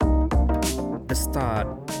the start,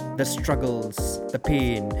 the struggles, the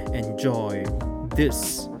pain, and joy.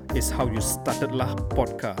 This is How You Started Lah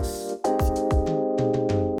podcast.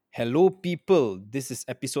 Hello, people. This is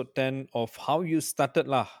episode 10 of How You Started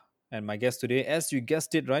Lah. And my guest today, as you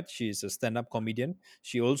guessed it right, she is a stand up comedian.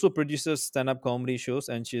 She also produces stand up comedy shows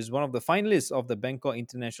and she is one of the finalists of the Bangkok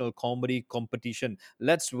International Comedy Competition.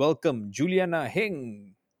 Let's welcome Juliana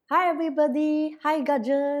Heng. Hi everybody. Hi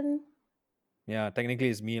Gajan. Yeah, technically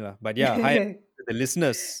it's me, lah. But yeah, hi to the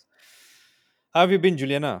listeners. How have you been,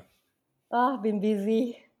 Juliana? Been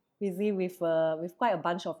busy with quite a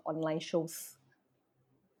bunch of online shows.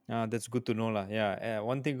 That's good to know, lah. Yeah,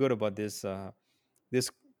 one thing good about this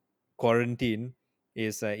quarantine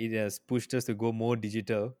is it has pushed us to go more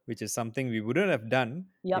digital, which is something we wouldn't have done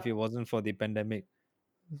if it Yup. wasn't for the pandemic.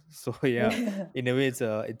 So yeah, in a way,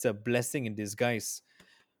 it's a blessing in disguise.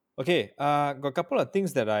 Okay, got a couple of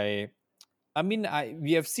things that I mean,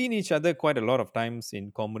 we have seen each other quite a lot of times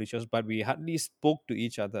in comedy shows, but we hardly spoke to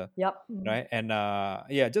each other, Yup. right? And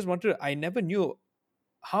yeah, just wanted. I never knew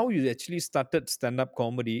how you actually started stand-up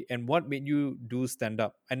comedy and what made you do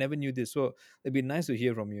stand-up. I never knew this, so it'd be nice to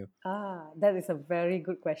hear from you. That is a very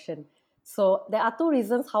good question. So there are two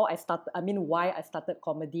reasons why I started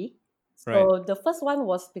comedy. Right. So the first one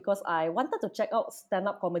was because I wanted to check out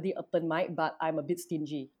stand-up comedy open mic, but I'm a bit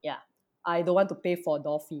stingy. Yeah. I don't want to pay for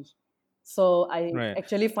door fee. So I Right.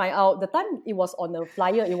 actually find out the time it was on a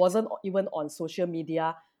flyer, it wasn't even on social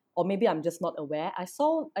media, or maybe I'm just not aware. I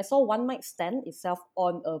saw one mic stand itself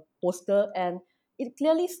on a poster and it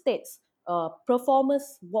clearly states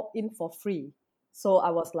performers walk in for free. So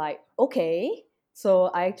I was like, okay.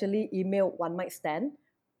 So I actually emailed one mic stand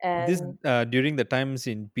This and during the times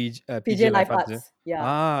in PJ PJ Life Life Arts. Eh? Arts.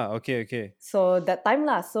 Yeah. Okay, okay. So that time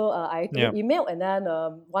lah, so I Yeah. actually emailed and then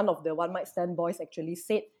one of the one mic stand boys actually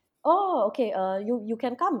said, "Oh, okay, you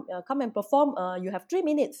can come and perform. You have 3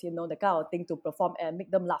 minutes, the kind of thing to perform and make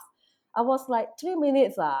them laugh." I was like, 3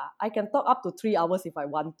 minutes I can talk up to 3 hours if I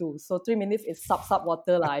want to. So 3 minutes is sub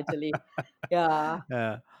water lah actually. Yeah.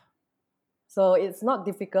 Yeah. So it's not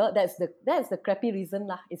difficult. That's the crappy reason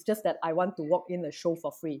lah. It's just that I want to walk in a show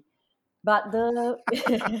for free. But the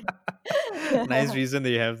Nice reason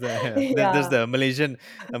that you have that. Yeah. That's yeah. the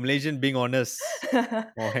Malaysian being honest.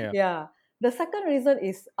 Oh yeah. Yeah. The second reason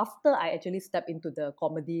is after I actually stepped into the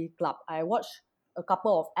comedy club, I watched a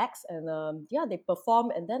couple of acts and yeah, they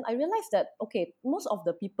perform. And then I realized that, okay, most of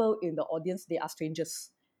the people in the audience, they are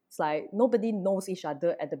strangers. It's like nobody knows each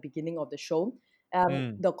other at the beginning of the show.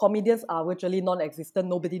 Mm, The comedians are virtually non existent.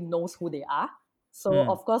 Nobody knows who they are. So, mm,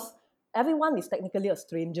 of course, everyone is technically a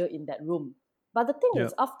stranger in that room. But the thing yeah.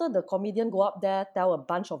 is, after the comedian go up there, tell a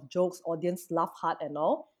bunch of jokes, audience laugh hard and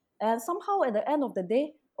all, and somehow at the end of the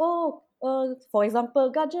day, oh, for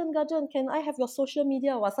example, Gajan, can I have your social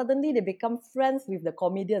media? Well, suddenly they become friends with the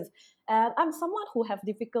comedians. And I'm someone who have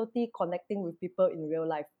difficulty connecting with people in real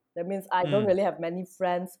life. That means I don't Mm, really have many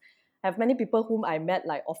friends, have many people whom I met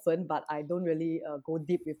like often, but I don't really go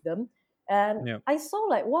deep with them. And yeah. I saw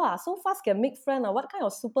like, wow, so fast can make friends. What kind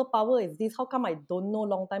of superpower is this? How come I don't know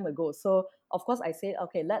long time ago? So of course I said,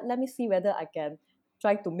 okay, let me see whether I can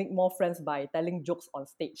try to make more friends by telling jokes on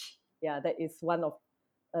stage. Yeah, that is one of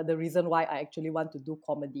the reason why I actually want to do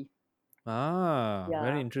comedy. Very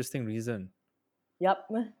Yeah. interesting reason. Yep.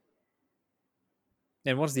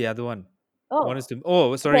 And what's the other one? One is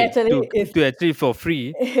Oh, to okay, sorry, actually, it's, to actually for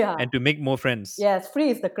free yeah. and to make more friends. Yes,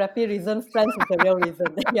 free is the crappy reason, friends is the real reason.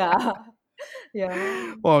 Yeah.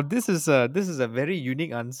 Yeah. Well, this is a very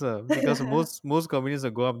unique answer because most comedians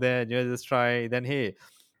will go up there and just try. Then hey,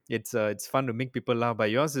 it's fun to make people laugh.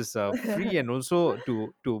 But yours is free and also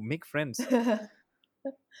to make friends.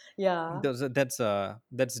 Yeah.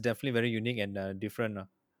 That's definitely very unique and different.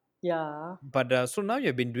 Yeah. But so now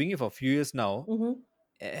you've been doing it for a few years now. Mm-hmm.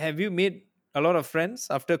 Have you made a lot of friends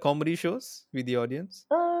after comedy shows with the audience?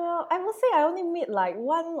 I would say I only meet like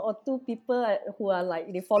one or two people who are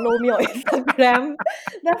like they follow me on Instagram.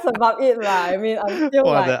 That's about it lah. I mean, I'm still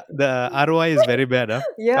Wow, like, the ROI is very bad. Huh?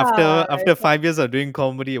 yeah, After 5 years of doing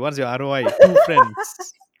comedy, what's your ROI?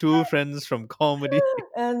 Two friends from comedy.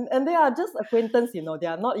 and they are just acquaintance. They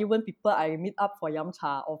are not even people I meet up for yam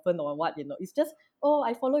cha often or what. It's just, oh,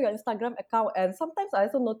 I follow your Instagram account, and sometimes I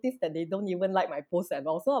also notice that they don't even like my posts, and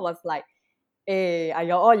also I was like, hey, are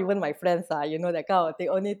you all even my friends? That kind of thing.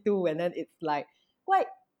 Only two, and then it's like quite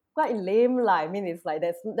quite lame lah. I mean, it's like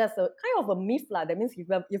that's a kind of a myth lah. That means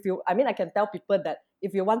if you I mean, I can tell people that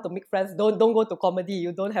if you want to make friends, don't go to comedy.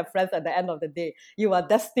 You don't have friends at the end of the day. You are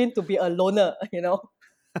destined to be a loner. Yeah.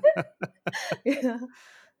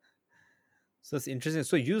 So it's interesting.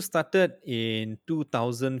 So you started in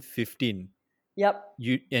 2015. Yep.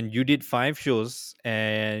 You did 5 shows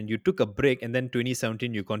and you took a break, and then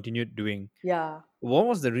 2017 you continued doing. Yeah. What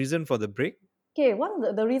was the reason for the break? Okay,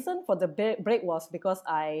 the reason for the break was because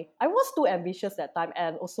I was too ambitious that time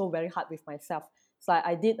and also very hard with myself. So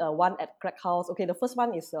I did one at Crack House. Okay, the first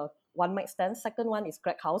one is one mic stand. Second one is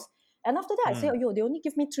Crack House. And after that, I say, Mm, oh, yo, they only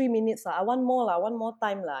give me 3 minutes. I want more, I want more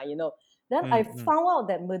time, you know. Then I mm, mm, found out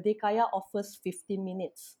that Merdekaya offers 15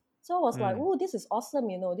 minutes. So I was like, mm. oh, this is awesome,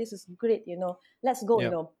 you know, this is great, you know, let's go, you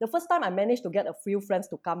Yep. know. The first time I managed to get a few friends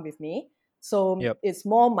to come with me. So Yep. it's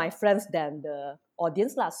more my friends than the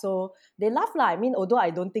audience lah. So they laugh lah. I mean, although I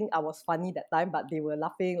don't think I was funny that time, but they were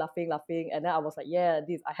laughing, laughing, laughing. And then I was like, yeah,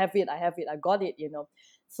 this, I have it, I have it, I got it, you know.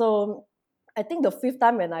 So I think the fifth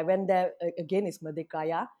time when I went there again is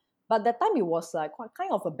Merdekaya. But that time it was quite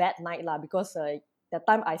kind of a bad night lah because that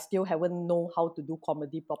time I still haven't know how to do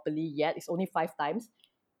comedy properly yet. It's only 5 times.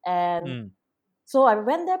 And Mm, so I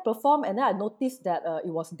went there, perform, and then I noticed that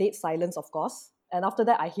it was dead silence, of course. And after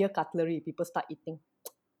that, I hear cutlery. People start eating.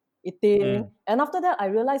 mm, And after that, I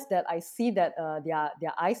realized that I see that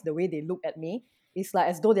their eyes, the way they look at me, is like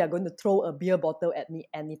as though they are going to throw a beer bottle at me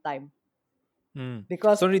anytime. mm.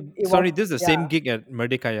 Because Sorry, it was, sorry. This is the same yeah. gig at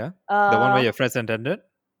Merdekaya, the one where Uh, your friends attended.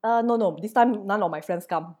 no. This time none of my friends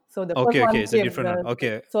come. So the first Okay, okay. one It's a came. different one.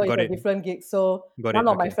 Okay, So it's got a it, different gig. So got none it.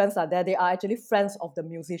 of my Okay, friends are there. They are actually friends of the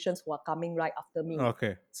musicians who are coming right after me.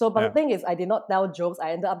 okay. So, but the Yeah. thing is, I did not tell jokes.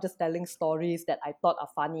 I ended up just telling stories that I thought are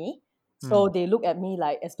funny. So Mm, they look at me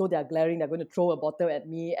like as though they're glaring. They're going to throw a bottle at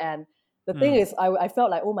me. And the thing mm, is, I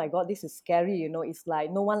felt like, oh my god, this is scary. You know, it's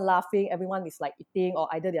like no one laughing. Everyone is like eating, or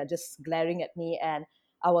either they're just glaring at me. And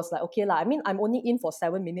I was like, okay lah. I mean, I'm only in for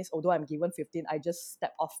 7 minutes, although I'm given 15. I just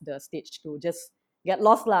stepped off the stage to just get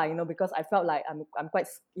lost lah, you know, because I felt like I'm quite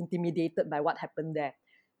intimidated by what happened there.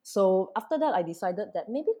 So after that, I decided that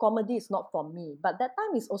maybe comedy is not for me. But that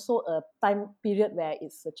time is also a time period where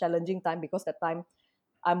it's a challenging time because that time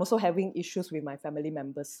I'm also having issues with my family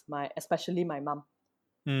members, my especially my mom.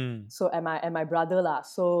 mm. So and my brother lah.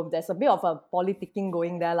 So there's a bit of a politicking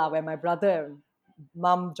going there lah, where my brother and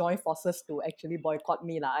mom join forces to actually boycott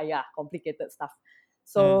me lah. Yeah, complicated stuff.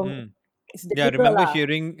 Mm, So mm. it's Yeah, I difficult remember lah.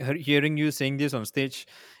 hearing you saying this on stage.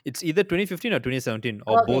 It's either 2015 or 2017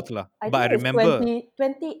 or Okay, both lah. I But I think it's remember,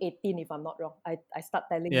 2018 if I'm not wrong. I start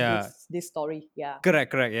telling yeah, this story. Yeah.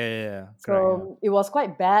 correct, correct, yeah, yeah, yeah, correct, yeah. So it was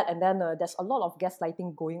quite bad, and then there's a lot of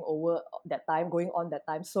gaslighting going on that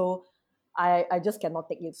time. So I just cannot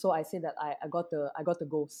take it. So I said that I got to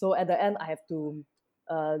go. So at the end, I have to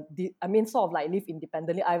I mean sort of like live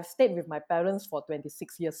independently. I've stayed with my parents for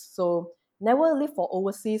 26 years. So never live for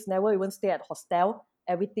overseas, never even stay at hostel.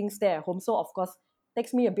 Everything stay at home. So of course,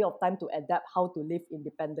 takes me a bit of time to adapt how to live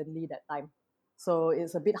independently that time. So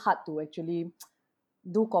it's a bit hard to actually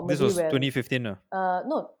do This comedy was when 2015,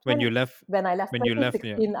 no, when you left. when I left When you left,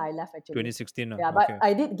 yeah, 2016, I left actually. 2016. Yeah, but Okay.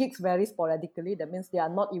 I did gigs very sporadically. That means they are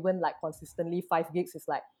not even like consistently 5 gigs. It's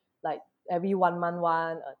like every 1 month,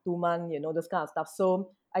 2 month, you know, those kind of stuff.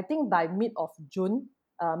 So I think by mid of June,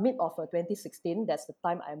 mid of 2016, that's the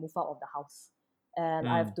time I move out of the house, and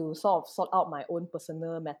I have Mm, to sort of sort out my own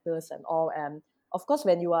personal matters and all. And of course,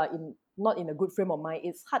 when you are in not in a good frame of mind,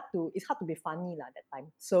 it's hard to be funny lah that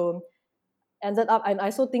time. So ended up, and I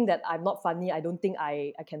also think that I'm not funny. I don't think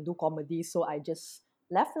I can do comedy, so I just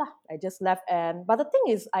left lah. I just left, and but the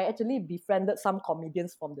thing is, I actually befriended some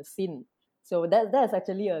comedians from the scene, so that is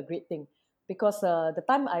actually a great thing because the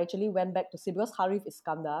time I actually went back to see because Harif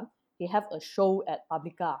Iskandar, he have a show at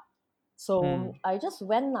Publica, so mm, I just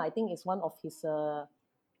went. I think it's one of his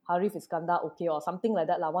Harif Iskandar, okay, or something like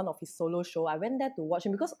that, like one of his solo show. I went there to watch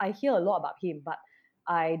him because I hear a lot about him, but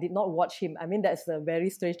I did not watch him. I mean, that's a very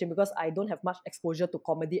strange thing because I don't have much exposure to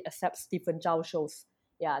comedy except Stephen Chow shows.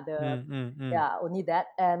 Yeah, mm, mm, mm, yeah, only that.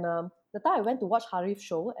 And the time I went to watch Harif's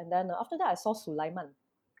show, and then after that I saw Sulaiman.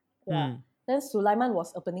 Yeah. mm, Then Sulaiman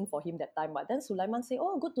was opening for him that time. But then Sulaiman said,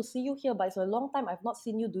 oh, good to see you here. But it's a long time I've not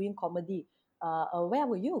seen you doing comedy. Where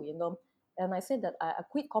were you? You know? And I said that I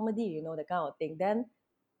quit comedy, you know, that kind of thing. Then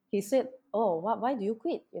he said, oh, why do you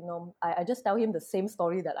quit? You know, I just tell him the same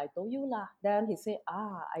story that I told you lah. Then he said,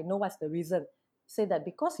 I know what's the reason. Say that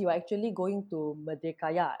because you are actually going to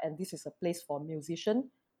Merdekaya and this is a place for musician,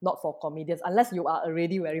 not for comedians. Unless you are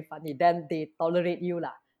already very funny, then they tolerate you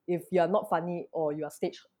lah. If you are not funny or you are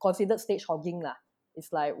considered stage hogging lah,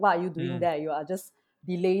 it's like, what are you doing mm. there? You are just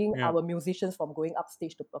delaying Yeah, our musicians from going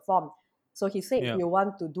upstage to perform. So he said, yeah. you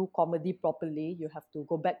want to do comedy properly, you have to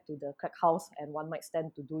go back to the crack house and one mic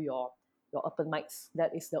stand to do your open mics.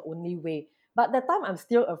 That is the only way. But that time I'm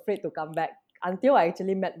still afraid to come back until I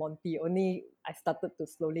actually met Monty. Only I started to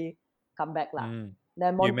slowly come back lah. Mm.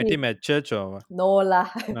 Then You met Monty, him at church or what? no lah.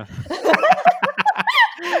 No.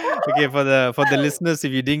 Okay, for the listeners,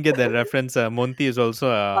 if you didn't get that reference, Monty is also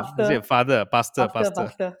is Pastor, a father, pastor.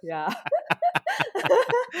 pastor, yeah.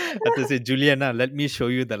 Have to say, Juliana, let me show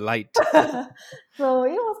you the light. So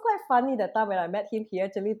it was quite funny that time when I met him. He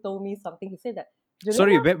actually told me something. He said that,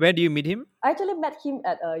 Sorry, Juliana, where do you meet him? I actually met him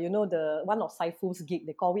at the one of Saifu's gig.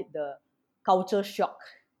 They call it the Culture Shock.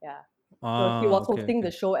 Yeah. So he Ah, was okay, hosting okay,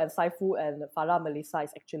 the show, and Saifu and Farah Melissa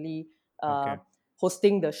is actually uh, okay.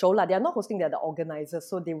 hosting the show lah. They are not hosting; they're the organizers.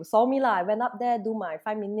 So they saw me lah. I went up there, do my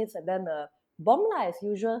 5 minutes, and then bomb lah as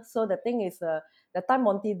usual. So the thing is, the time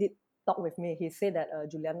Monty did talk with me, he said that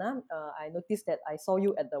Juliana, I noticed that I saw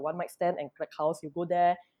you at the one mic stand and Crack House. You go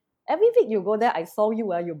there every week. You go there. I saw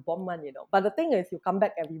you. You bomb man. But the thing is, you come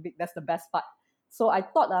back every week. That's the best part. So I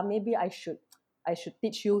thought maybe I should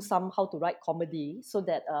teach you some how to write comedy so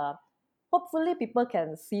that hopefully people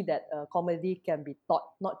can see that comedy can be taught,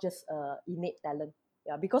 not just innate talent.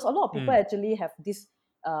 Yeah, because a lot of people Mm, actually have this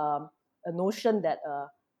a notion that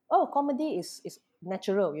oh, comedy is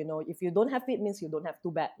natural. If you don't have it, means you don't have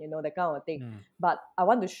too bad. That kind of thing. mm, But I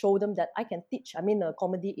want to show them that I can teach. I mean,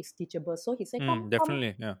 comedy is teachable. So he said,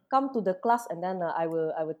 definitely, yeah. come to the class, and then I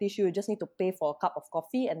will teach you. You just need to pay for a cup of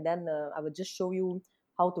coffee, and then I will just show you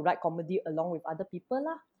how to write comedy along with other people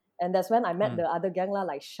lah. And that's when I met Mm, the other gang lah,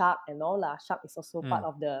 like Shark and all lah. Shark is also part mm,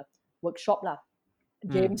 of the workshop lah.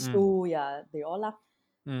 mm, James mm, too, yeah, they all lah.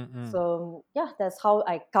 mm, mm, So yeah, that's how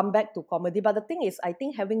I come back to comedy. But the thing is, I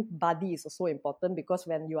think having buddy is also important, because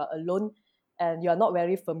when you are alone and you are not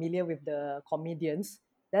very familiar with the comedians,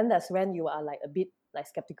 then that's when you are like a bit like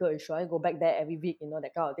skeptical. Should I go back there every week?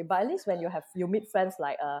 That kind of thing. But at least when you meet friends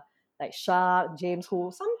like Shark, James,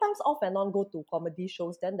 who sometimes off and on go to comedy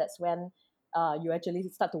shows, then that's when you actually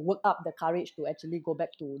start to work up the courage to actually go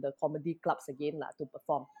back to the comedy clubs again lah, to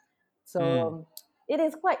perform. mm, So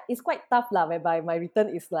it's quite tough lah, whereby my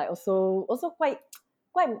return is like also quite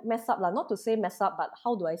mess up lah. Not to say mess up, but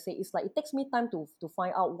how do I say? It's like it takes me time to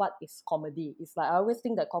find out what is comedy. It's like I always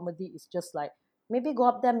think that comedy is just like maybe go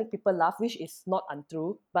up there, make people laugh, which is not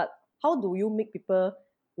untrue. But how do you make people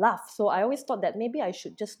laugh? So I always thought that maybe I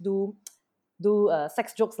should just do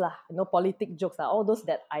sex jokes lah, politic jokes lah, all those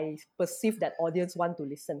that I perceive that audience want to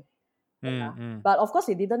listen. mm, Yeah. mm. But of course,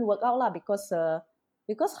 it didn't work out lah, because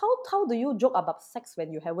how do you joke about sex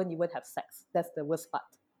when you haven't even have sex? That's the worst part.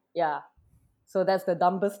 Yeah. So that's the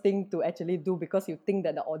dumbest thing to actually do, because you think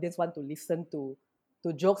that the audience want to listen to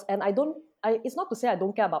jokes. And I don't. It's not to say I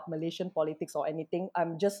don't care about Malaysian politics or anything.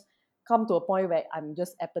 I'm just come to a point where I'm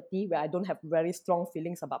just apathy, where I don't have very strong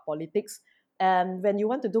feelings about politics. And when you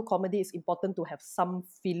want to do comedy, it's important to have some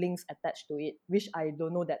feelings attached to it, which I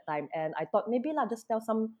don't know that time. And I thought maybe lah, just tell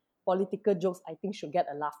some political jokes. I think should get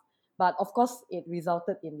a laugh. But of course, it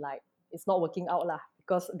resulted in like it's not working out lah,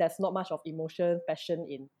 because there's not much of emotion, passion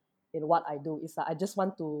in what I do. It's like I just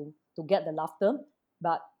want to get the laughter,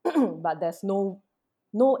 but but there's no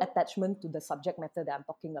attachment to the subject matter that I'm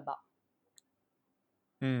talking about.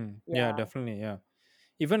 Yeah, Yeah. definitely, yeah.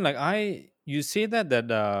 Even like you say that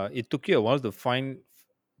it took you a while to find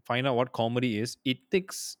out what comedy is. It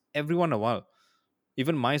takes everyone a while,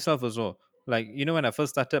 even myself as well. Like, when I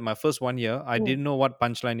first started my first 1 year, I Mm. didn't know what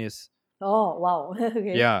punchline is. Oh wow.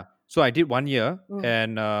 Okay. Yeah, so I did 1 year, Mm.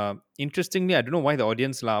 and interestingly, I don't know why the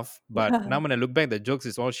audience laugh, but now when I look back, the jokes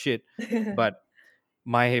is all shit. But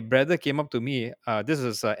my brother came up to me. This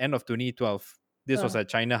is end of 2012. This was Uh, at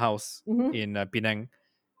China House mhm. in Penang,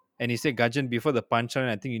 and he said, "Gajan, before the punchline,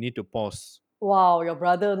 I think you need to pause." Wow, your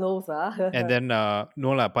brother knows, ah. And then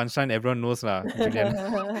no lah, punchline everyone knows lah, Julian.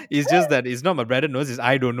 It's just that it's not my brother knows, it's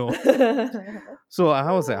I don't know. So I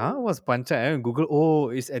was like, what's punchline? And Google, oh,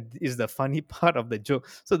 is the funny part of the joke.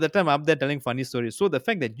 So that time I'm up there telling funny stories. So the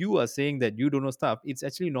fact that you are saying that you don't know stuff, it's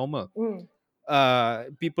actually normal. Mm.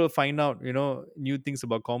 People find out, new things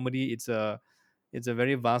about comedy. It's a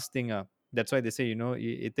very vast thing. That's why they say,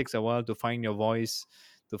 it takes a while to find your voice,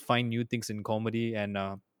 to find new things in comedy. And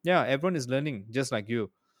yeah, everyone is learning just like you.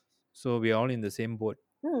 So we are all in the same boat.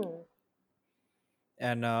 Mm.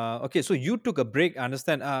 And okay, so you took a break. I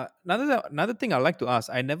understand. Another thing I'd like to ask.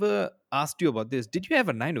 I never asked you about this. Did you have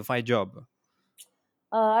a 9 to 5 job?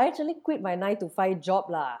 I actually quit my 9 to 5 job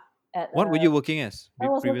lah. At What were you working as I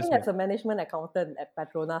was working previously? as a management accountant at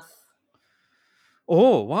Petronas.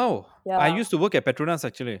 Oh wow! I Yeah. used to work at Petronas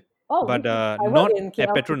actually, Oh, but I work not in at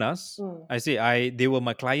KLC. Petronas. Mm. I see. They were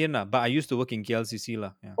my client lah, but I used to work in KLCC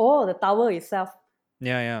lah. Yeah, Oh, the tower itself.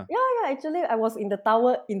 yeah, yeah. Yeah, yeah. Actually, I was in the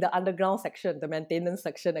tower in the underground section, the maintenance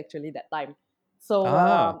section. Actually, that time. So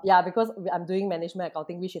Ah, yeah, because I'm doing management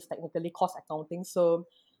accounting, which is technically cost accounting. So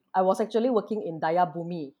I was actually working in Daya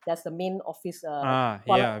Bumi. That's the main office. yeah.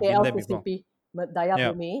 I've been there before. KLCCP Daya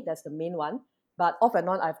Yeah. Bumi. That's the main one. But off and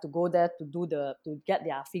on, I have to go there to get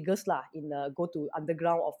their figures lah. Go to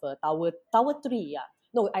underground of Tower 3. Yeah,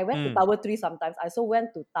 no, I went to Mm, Tower 3 sometimes. I also went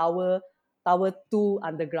to Tower 2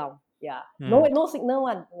 underground. Yeah, no mm, no signal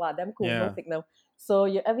one. Wow, damn cool, no yeah. signal. So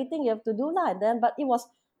everything you have to do lah. And then, but it was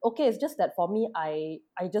okay. It's just that for me, I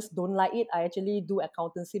just don't like it. I actually do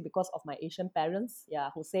accountancy because of my Asian parents. Yeah,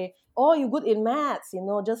 who say, oh, you good in maths,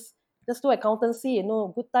 just do accountancy.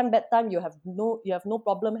 Good time, bad time, you have no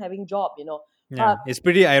problem having job. Yeah, But it's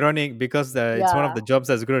pretty ironic because it's one of yeah. the jobs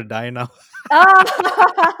that's going to die now. Ah!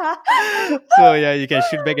 So yeah, you can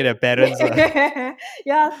shoot back at your parents.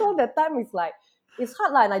 Yeah, so that time is like it's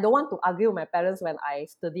hard lah, and I don't want to argue with my parents when I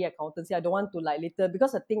study accountancy. I don't want to like later,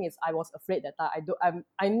 because the thing is I was afraid that time.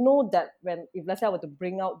 I know that when, if let's say I were to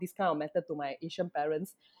bring out this kind of matter to my Asian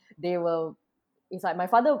parents, they will, it's like my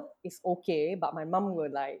father is okay, but my mom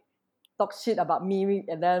will like talk shit about me,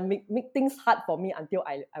 and then make things hard for me until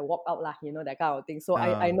I walk out lah, that kind of thing. So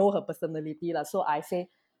I uh, know her personality lah. So I say,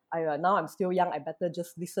 now I'm still young, I better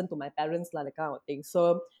just listen to my parents lah, that kind of thing.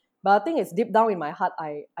 So, but I think it's deep down in my heart,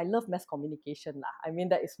 I love mass communication lah. I mean,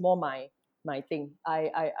 that is more my thing.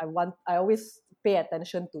 I always pay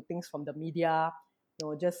attention to things from the media,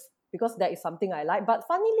 just because that is something I like. But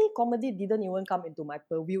funnily, comedy didn't even come into my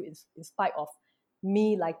purview in spite of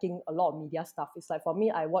me liking a lot of media stuff. It's like for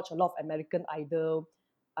me, I watch a lot of American Idol.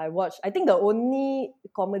 I think the only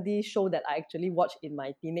comedy show that I actually watched in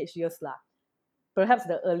my teenage years lah, perhaps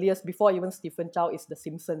the earliest before even Stephen Chow, is The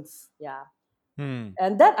Simpsons. Yeah. hmm,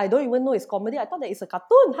 And that I don't even know is comedy. I thought that it's a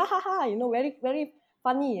cartoon. Ha ha ha. Very, very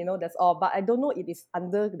funny, that's all. But I don't know it is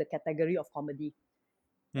under the category of comedy.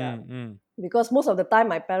 Yeah. hmm, hmm, Because most of the time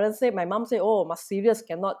my mom say, oh, must serious,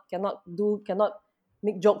 cannot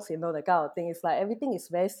make jokes, that kind of thing. It's like everything is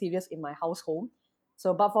very serious in my household.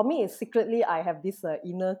 So, but for me, it's secretly I have this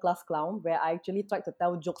inner class clown where I actually try to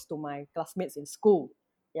tell jokes to my classmates in school.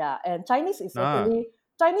 Yeah, and ah,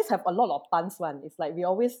 Chinese have a lot of puns one. It's like we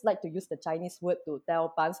always like to use the Chinese word to tell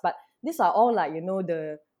puns, but these are all like,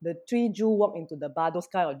 the three Jew walk into the bar, those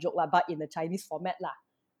kind of joke lah, but in the Chinese format lah.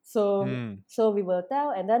 So hmm. so we will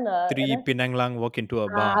tell, and then Three Penang Lang walk into a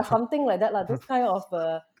bar. something like that lah. Those kind of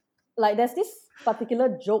like there's this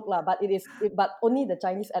particular joke lah, but but only the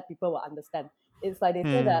Chinese ad people will understand. It's like they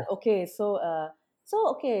say Hmm, that, okay, so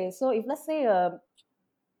if let's say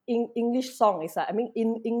English song is like, I mean,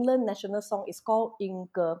 in England national song is called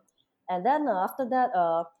Inke, and then after that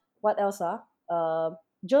what else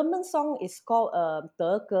German song is called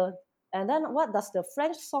Deke, and then what does the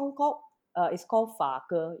French song called? It's called Fake,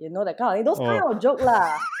 that kind of thing. Those kind oh. of joke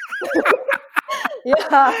lah.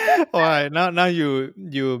 Yeah. All right, now you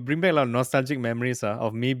bring back a lot of nostalgic memories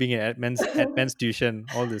of me being at Edman's tuition,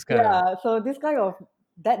 all this kind of. Yeah, so this kind of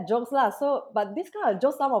that jokes lah. So, but this kind of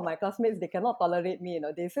jokes, some of my classmates, they cannot tolerate me.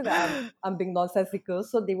 They say that I'm being nonsensical,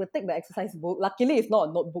 so they will take the exercise book. Luckily, it's not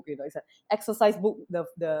a notebook. It's an exercise book,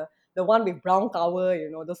 the one with brown cover.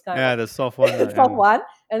 Those kind of Yeah, the soft one, soft yeah, one,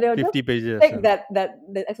 and they'll just 50 pages. take that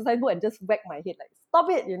the exercise book and just whack my head like, stop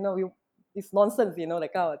it. It's nonsense. That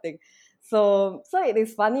kind of thing. So it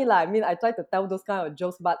is funny lah. I mean, I try to tell those kind of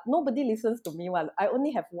jokes, but nobody listens to me. One, I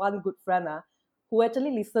only have one good friend who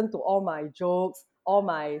actually listened to all my jokes, all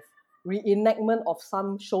my reenactment of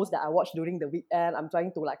some shows that I watched during the weekend. I'm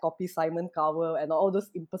trying to like copy Simon Cowell and all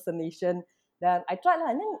those impersonation. Then I tried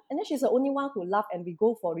lah, and then she's the only one who laughed. And we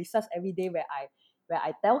go for recess every day where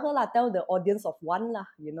I tell her lah, tell the audience of one lah,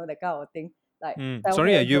 that kind of thing. Like tell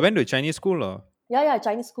Sorry, her a you joke. went to Chinese school or? Yeah,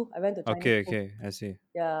 Chinese school. I went to Chinese Okay, school. okay, I see.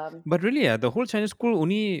 Yeah. But really, the whole Chinese school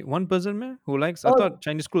only one person, man, who likes. I Oh, thought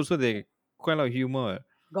Chinese school, so they quite a lot of humor.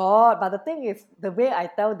 God, but the thing is, the way I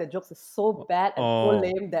tell the jokes is so bad and so Oh,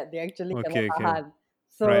 lame that they actually cannot okay, okay, tahan.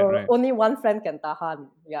 right, So right. only one friend can tahan.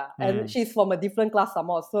 Yeah, and Hmm. she's from a different class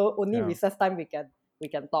somehow. So only Yeah, recess time we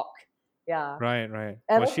can talk. Yeah, right, right.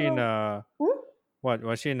 and Was she in also, hmm? what?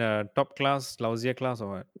 Was she in a top class, lousier class or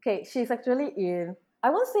what? Okay, she's actually in. I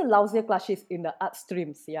won't say lousier class. She's in the art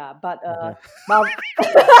streams. Yeah, Okay. but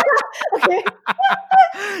okay.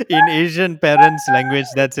 In Asian parents' language,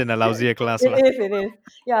 that's in a lousier class, It lah. is, it is.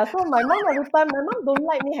 Yeah, so my mom don't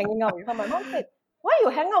like me hanging out with her. My mom said, why you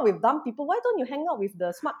hang out with dumb people? Why don't you hang out with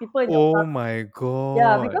the smart people in your Oh class? my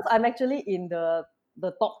Yeah, god. because I'm actually in the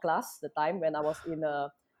top class the time when I was in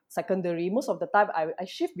secondary. Most of the time I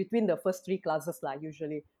shift between the first three classes lah,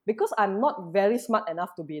 usually. Because I'm not very smart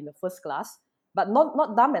enough to be in the first class, but not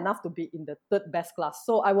dumb enough to be in the third best class.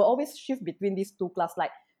 So I will always shift between these two class.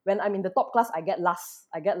 Like when I'm in the top class, I get last.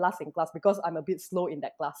 I get last in class because I'm a bit slow in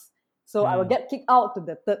that class. So I will Hmm. get kicked out to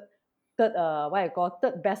the what I call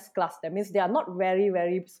third best class. That means they are not very,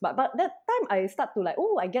 very smart. But that time I start to like,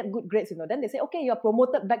 oh, I get good grades. Then they say, okay, you're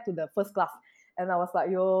promoted back to the first class. And I was like,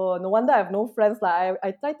 yo, no wonder I have no friends. Like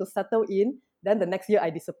I try to settle in, then the next year I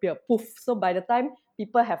disappear. Poof. So by the time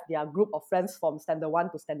people have their group of friends from standard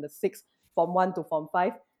 1 to standard 6, from 1 to form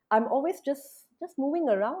 5, I'm always just moving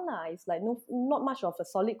around lah. It's like no, not much of a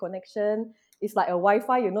solid connection. It's like a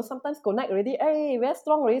Wi-Fi, sometimes connect already, hey, very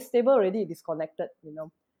strong already, stable already, disconnected.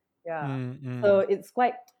 Yeah. So Mm. it's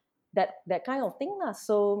quite that kind of thing lah.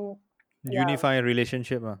 So yeah, Unify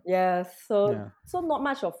relationship. yeah. So Yeah. so not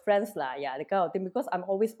much of friends lah. Yeah, the kind of thing, because I'm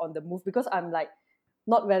always on the move, because I'm like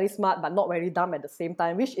not very smart but not very dumb at the same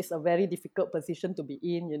time, which is a very difficult position to be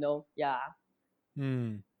in. Yeah.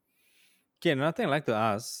 Mm. Okay, another thing I'd like to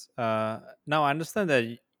ask. Now I understand that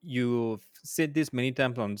you've said this many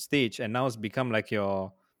times on stage, and now it's become like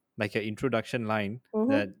your introduction line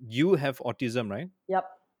Mm-hmm. that you have autism, right? Yep.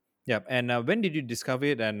 Yep. And when did you discover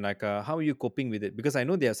it, and how are you coping with it? Because I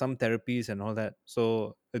know there are some therapies and all that.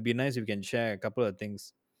 So it'd be nice if you can share a couple of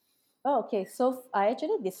things. Oh, okay. So I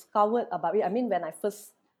actually discovered about it. I mean, when I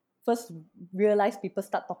first realized people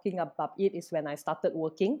start talking about it is when I started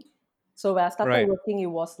working. So when I started Right. working,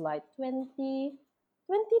 it was like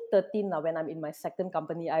 2013 now, when I'm in my second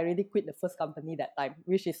company. I already quit the first company that time,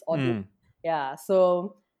 which is audit. Mm. Yeah.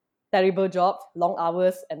 So terrible job, long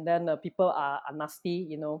hours, and then people are nasty.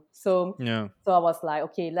 Yeah. So I was like,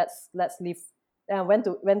 okay, let's leave. Then I went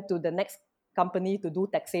to the next company to do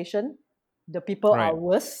taxation. The people are Right.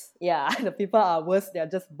 worse. Yeah, the people are worse. They're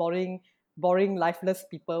just boring, lifeless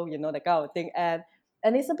people. That kind of thing. And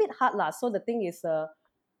it's a bit hard lah. So the thing is, the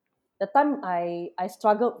time I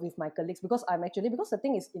struggled with my colleagues, because the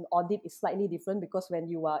thing is, in audit is slightly different, because when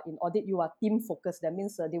you are in audit, you are team focused. That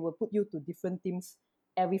means they will put you to different teams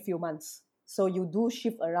every few months. So you do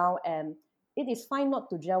shift around, and it is fine not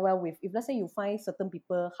to gel well with. If let's say you find certain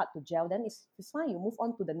people hard to gel, then it's fine. You move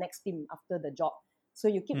on to the next team after the job. So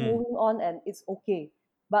you keep Mm. moving on, and it's okay.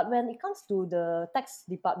 But when it comes to the tax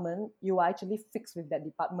department, you are actually fixed with that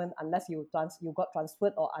department unless you got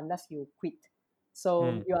transferred, or unless you quit.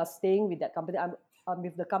 So Mm. you are staying with that company. I'm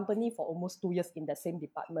with the company for almost 2 years in the same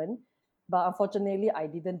department. But unfortunately, I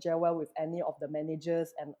didn't gel well with any of the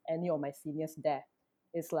managers and any of my seniors there.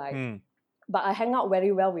 It's like, Mm. but I hang out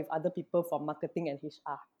very well with other people from marketing and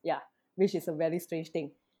HR. Yeah, which is a very strange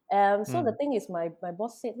thing. And so the Mm. thing is, my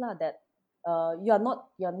boss said lah that you're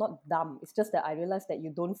not dumb. It's just that I realized that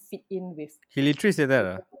you don't fit in with. He literally said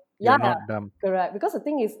that. You're Yeah, not dumb. correct. Because the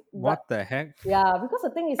thing is, What the heck? yeah, because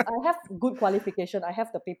the thing is, I have good qualification. I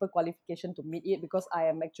have the paper qualification to meet it, because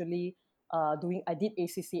I am actually I did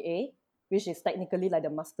ACCA, which is technically like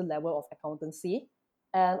the master level of accountancy.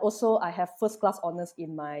 And also I have first class honors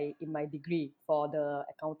in my degree for the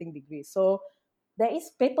accounting degree. So there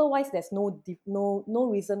is paper wise, there's no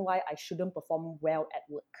reason why I shouldn't perform well at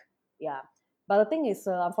work. Yeah. But the thing is,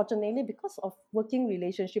 unfortunately, because of working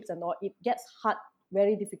relationships and all, it gets hard,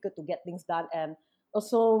 very difficult to get things done. And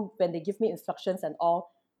also when they give me instructions and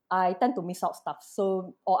all, I tend to miss out stuff.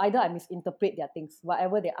 So, or either I misinterpret their things.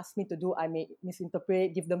 Whatever they ask me to do, I may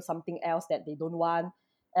misinterpret, give them something else that they don't want.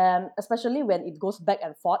 And especially when it goes back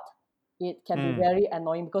and forth, it can be Mm. very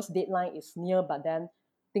annoying, because deadline is near, but then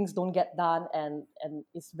things don't get done, and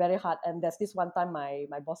it's very hard. And there's this one time my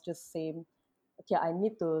boss just saying, okay, I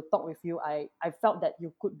need to talk with you. I felt that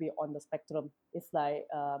you could be on the spectrum. It's like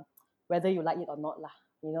whether you like it or not lah.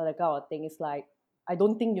 That kind of thing. It's like, I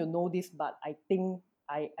don't think you know this, but I think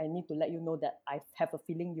I need to let you know that I have a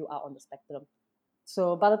feeling you are on the spectrum.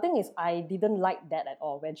 So, but the thing is, I didn't like that at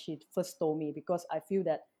all when she first told me, because I feel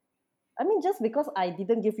that, I mean, just because I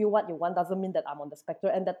didn't give you what you want doesn't mean that I'm on the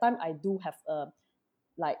spectrum. And that time I do have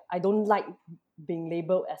like, I don't like being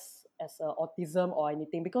labeled as autism or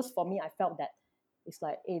anything, because for me I felt that it's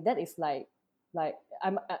like, hey, that is like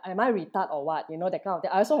am I retard or what, that kind of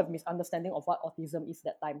thing. I also have misunderstanding of what autism is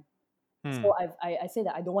that time. So Mm. I say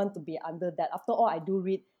that I don't want to be under that. After all, I do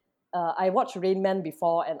read. I watched Rain Man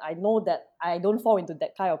before, and I know that I don't fall into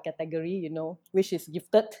that kind of category, which is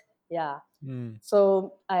gifted. Yeah. Mm.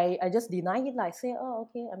 So I just deny it. Like, say, oh,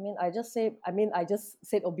 okay. I just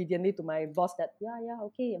said obediently to my boss that, yeah,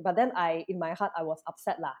 okay. But then in my heart, I was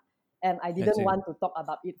upset lah. And I I didn't see. want to talk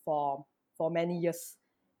about it for many years.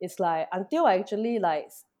 It's like, until I actually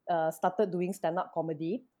like started doing stand-up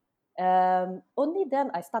comedy. Only then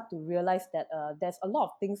I start to realize that there's a lot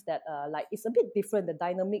of things that like, it's a bit different. The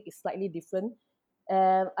dynamic is slightly different.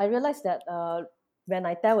 And I realized that when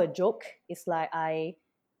I tell a joke, it's like I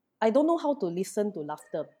don't know how to listen to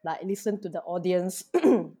laughter, like listen to the audience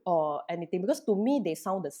or anything, because to me they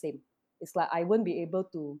sound the same. It's like I won't be able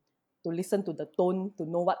to listen to the tone to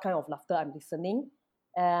know what kind of laughter I'm listening,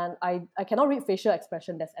 and I cannot read facial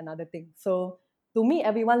expression. That's another thing. So to me,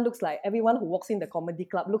 everyone who walks in the comedy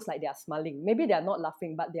club looks like they are smiling. Maybe they are not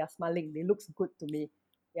laughing, but they are smiling. They looks good to me.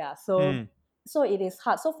 Yeah. So Mm. so it is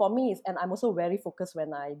hard. So for me, and I'm also very focused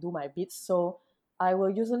when I do my bits. So I will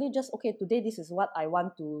usually just, okay, today this is what I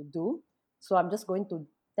want to do. So I'm just going to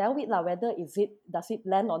tell it lah. Whether does it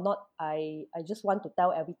land or not, I just want to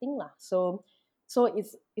tell everything lah. So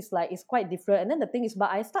it's like it's quite different. And then the thing is,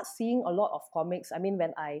 but I start seeing a lot of comics. I mean,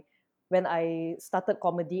 when I started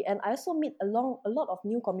comedy, and I also meet along a lot of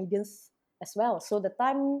new comedians as well. So the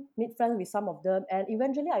time meet friends with some of them, and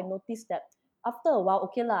eventually I noticed that after a while,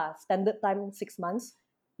 okay lah, standard time 6 months,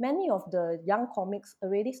 many of the young comics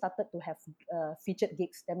already started to have featured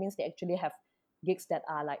gigs. That means they actually have gigs that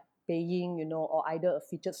are like paying, or either a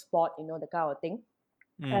featured spot, the kind of thing.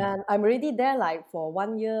 Mm. And I'm already there like for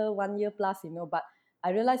 1 year plus, but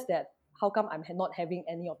I realized that how come I'm not having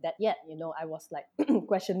any of that yet? I was like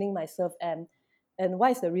questioning myself, and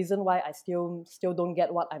what is the reason why I still don't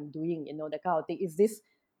get what I'm doing? That kind of thing.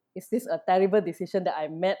 Is this a terrible decision that I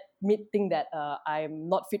made think that I'm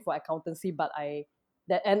not fit for accountancy, but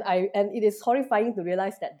and it is horrifying to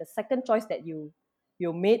realize that the second choice that you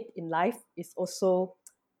made in life is also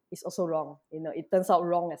wrong. It turns out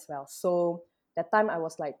wrong as well. So that time I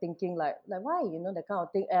was like thinking like why, that kind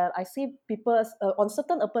of thing. And I see people on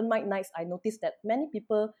certain open mic nights. I noticed that many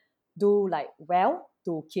people do like well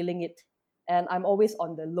to killing it, and I'm always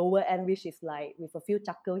on the lower end, which is like with a few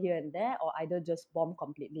chuckle here and there, or either just bomb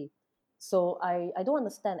completely. So I don't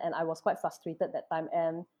understand, and I was quite frustrated that time.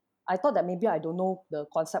 And I thought that maybe I don't know the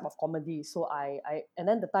concept of comedy. So I and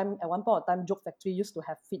then the time at one point of time, Joke Factory used to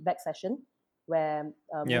have feedback session where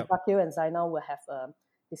Yeah. Muzakir and Zainal will have a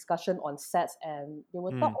discussion on sets, and they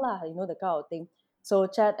will talk Mm. lah, the kind of thing. So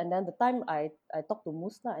chat, and then the time I talked to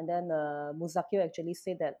Mus lah, and then Muzakir actually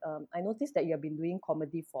said that I noticed that you have been doing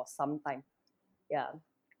comedy for some time. Yeah.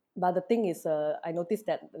 But the thing is, I noticed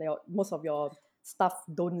that most of your stuff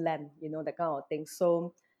don't land, that kind of thing.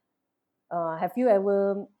 So have you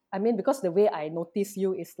ever, I mean, because the way I notice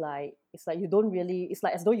you is like, it's like you don't really, it's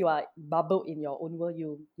like as though you are bubbled in your own world.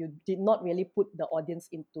 You did not really put the audience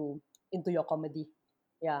into your comedy.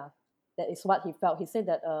 Yeah. That is what he felt. He said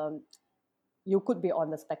that you could be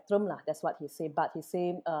on the spectrum lah. That's what he said. But he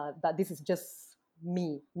said that this is just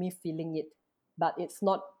me feeling it. But it's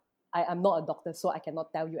not, I'm not a doctor, so I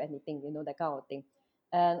cannot tell you anything, that kind of thing.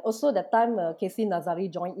 And also that time Casey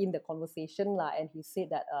Nazari joined in the conversation lah, and he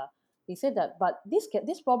said that, but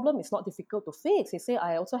this problem is not difficult to fix. He said,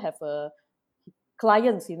 I also have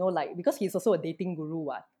clients, like, because he's also a dating guru,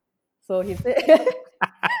 what. So he said,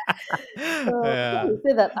 so Yeah. he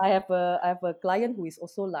said that I have a client who is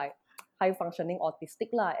also like high functioning autistic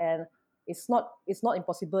lah, and it's not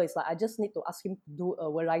impossible. It's like I just need to ask him to do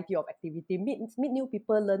a variety of activity, meet new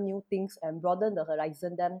people, learn new things, and broaden the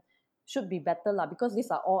horizon. Then should be better lah, because these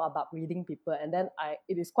are all about reading people. And then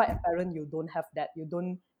it is quite apparent you don't have that. You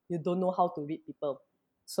don't know how to read people.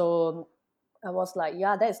 So I was like,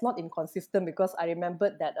 yeah, that is not inconsistent, because I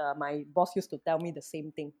remembered that my boss used to tell me the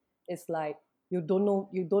same thing. It's like you don't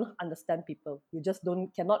understand people. You just don't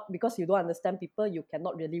cannot because you don't understand people. You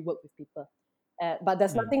cannot really work with people. But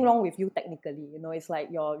there's Mm. nothing wrong with you technically. It's like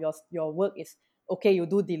your work is okay. You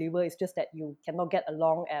do deliver. It's just that you cannot get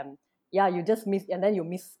along, and yeah, you just and then you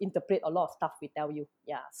misinterpret a lot of stuff we tell you.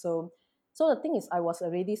 Yeah. So the thing is, I was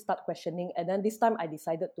already start questioning, and then this time I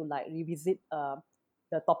decided to like revisit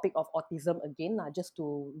the topic of autism again, just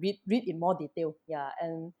to read in more detail. Yeah.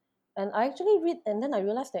 And I actually read, and then I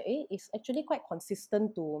realized that it's actually quite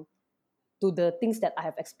consistent to the things that I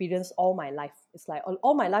have experienced all my life. It's like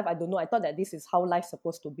all my life, I don't know. I thought that this is how life's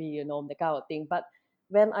supposed to be, the kind of thing. But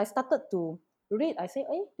when I started to read, I say,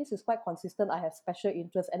 this is quite consistent. I have special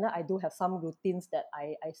interests, and then I do have some routines that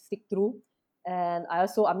I stick through. And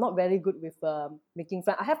I'm not very good with making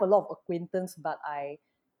friends. I have a lot of acquaintance, but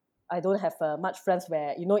I don't have much friends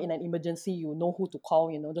where, in an emergency, you know who to call,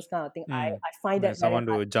 this kind of thing. I, Mm. I find that Like very someone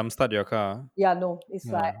hard. to jumpstart your car. Yeah, no, it's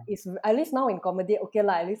like, Yeah. it's at least now in comedy, okay,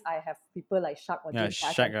 like at least I have people like Shark or Yeah, James that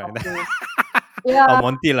I Shaq, can right? talk to. Yeah, Or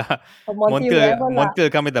Monty lah. or Monty, Monty, whoever lah. Monty will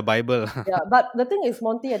come with the Bible. Yeah, but the thing is,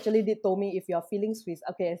 Monty actually did told me, if you're feeling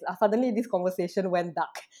okay, suddenly this conversation went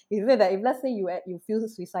dark. He said that if let's say you feel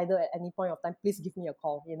suicidal at any point of time, please give me a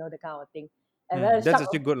call, the kind of thing. And then That's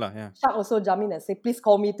actually good lah. Yeah. Shark also jump in and say, please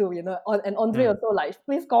call me too, and Andre Mm. also like,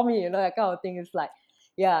 please call me, that kind of thing. It's like,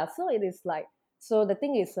 yeah, so it is like, so the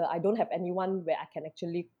thing is, I don't have anyone where I can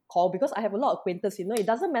actually call, because I have a lot of acquaintance, it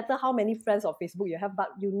doesn't matter how many friends on Facebook you have,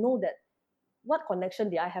 but you know that what connection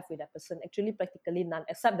did I have with that person? Actually, practically none,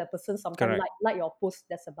 except the person sometimes Correct. like your post.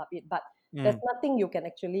 That's about it. But there's Mm. nothing you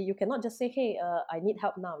cannot just say, hey, I need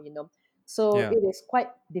help now. So Yeah. it is quite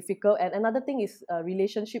difficult. And another thing is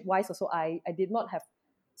relationship wise also, I did not have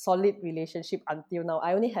solid relationship until now.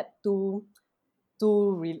 I only had two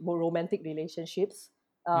romantic relationships.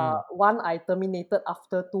 Mm. One I terminated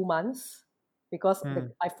after 2 months because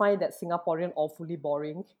Mm. I find that Singaporean awfully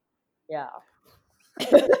boring. Yeah.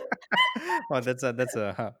 Oh, that's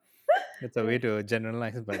a way to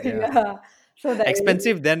generalize, but yeah. Yeah. So that is,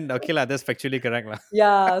 Expensive, then okay lah. That's factually correct lah.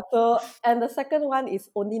 yeah. So and the second one is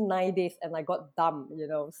only 9 days, and I got dumped.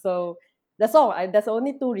 So that's all. There's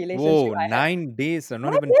only two relationship Whoa, I have. 9 days,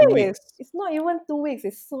 not Nine even 2 weeks. days. It's not even 2 weeks.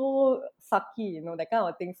 It's so sucky, that kind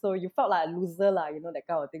of thing. So you felt like a loser, lah, that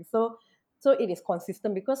kind of thing. So it is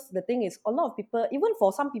consistent because the thing is, a lot of people, even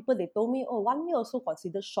for some people, they told me, oh, 1 year also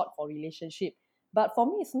considered short for relationship. But for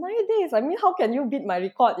me, it's 9 days. I mean, how can you beat my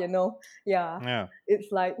record? Yeah. Yeah.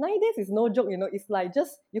 It's like 9 days is no joke. It's like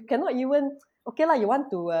just, you cannot even, okay, lah, you want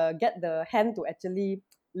to get the hen to actually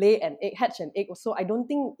lay an egg, hatch an egg. So I don't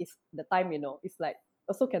think it's the time. It's like,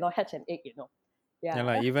 also cannot hatch an egg. Yeah Yeah.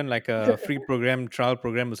 lah. Even like a free program, trial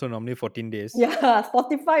program, also normally 14 days. Yeah,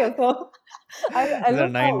 Spotify also. I These are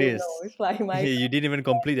lose nine out, days. It's like my, You didn't even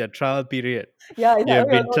complete the trial period. yeah, it's You like, have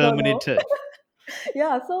oh, been no, no, no. terminated.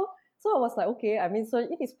 Yeah, so I was like, okay, I mean, so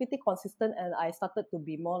it is pretty consistent, and I started to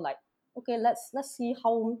be more like, okay, let's see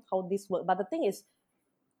how this works. But the thing is,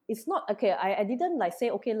 it's not okay. I didn't like say,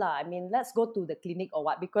 okay lah, I mean, let's go to the clinic or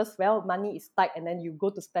what, because well, money is tight, and then you go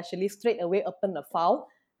to specialist straight away, open a file,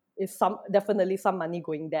 is some definitely some money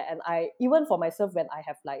going there. And I, even for myself, when I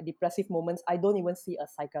have like depressive moments, I don't even see a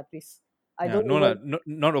psychiatrist. I Yeah, don't no even, lah,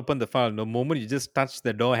 not open the file. The moment you just touch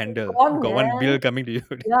the door handle, gone, got one man. bill coming to you.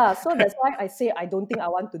 Yeah, so that's why I say I don't think I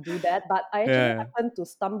want to do that. But I actually Yeah. happened to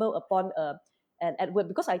stumble upon an Edward,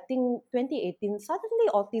 because I think 2018 suddenly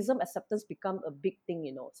autism acceptance become a big thing.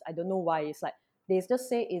 I don't know why. It's like they just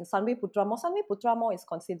say in Sunway Putra Mall. Sunway Putra Mall is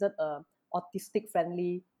considered a autistic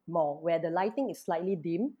friendly mall where the lighting is slightly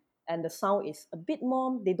dim and the sound is a bit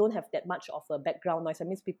more. They don't have that much of a background noise. That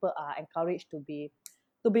means people are encouraged to be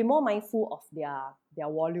more mindful of their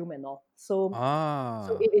volume and all. So Ah,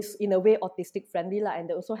 it is in a way autistic friendly lah, and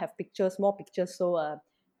they also have pictures, more pictures. So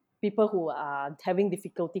people who are having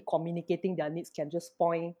difficulty communicating their needs can just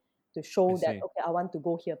point to I show that, see. okay, I want to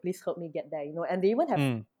go here. Please help me get there. And they even have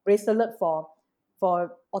Mm, bracelet for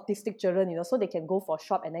autistic children. So they can go for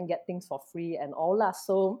shop and then get things for free and all lah.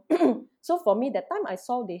 So so for me, that time I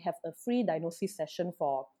saw they have a free diagnosis session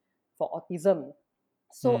for autism.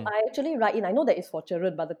 So mm, I actually write in. I know that it's for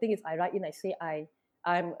children, but the thing is, I write in. I say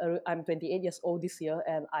I'm 28 years old this year,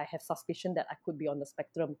 and I have suspicion that I could be on the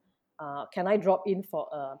spectrum. Can I drop in for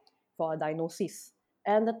a diagnosis?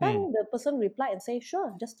 And the mm. time the person replied and say,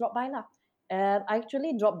 sure, just drop by lah. And I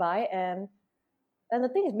actually dropped by, and the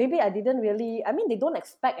thing is, maybe I didn't really. I mean, they don't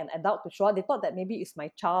expect an adult to show up. They thought that maybe it's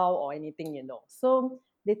my child or anything. So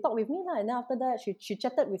they talked with me lah, and then after that, she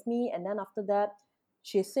chatted with me, and then after that,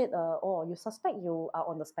 she said, "Oh, you suspect you are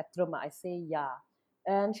on the spectrum?" I say, "Yeah,"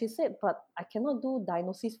 and she said, "But I cannot do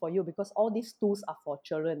diagnosis for you because all these tools are for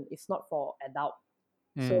children. It's not for adult.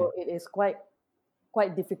 Mm. So it is quite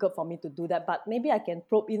difficult for me to do that. But maybe I can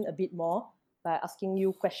probe in a bit more by asking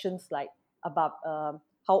you questions like about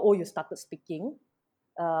how old you started speaking.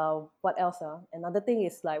 What else? Another thing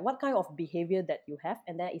is like what kind of behavior that you have,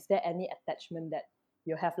 and then is there any attachment that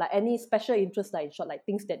you have, like any special interest, like in short, like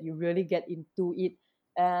things that you really get into it.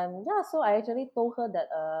 And yeah, so I actually told her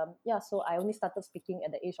that yeah, so I only started speaking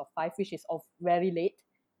at the age of 5, which is of very late.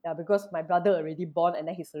 Yeah, because my brother already born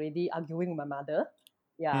and then he's already arguing with my mother.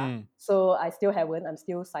 Yeah, Mm. so I still haven't. I'm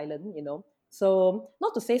still silent. So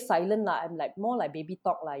not to say silent lah. I'm like more like baby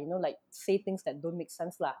talk lah. Like say things that don't make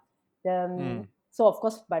sense lah. Then Mm. so of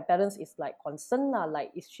course my parents is like concerned lah.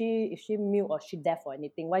 Like is she mute or she deaf or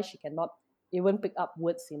anything? Why she cannot even pick up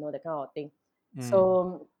words? That kind of thing. Mm. So,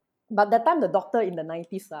 but that time the doctor in the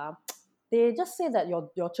 90s they just say that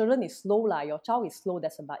your children is slow lah. Your child is slow.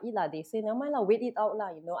 That's about it lah. They say never mind lah. Wait it out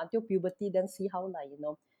lah. Until puberty, then see how lah.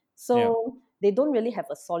 Yeah. So they don't really have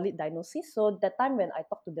a solid diagnosis. So that time when I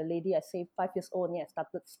talked to the lady, I say 5 years old only I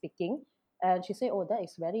started speaking. And she said, oh, that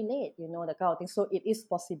is very late, that kind of thing. So it is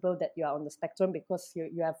possible that you are on the spectrum because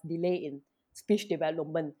you have delay in speech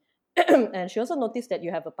development. And she also noticed that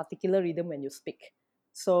you have a particular rhythm when you speak.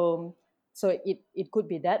 So it could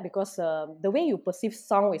be that because the way you perceive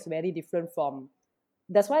sound is very different from.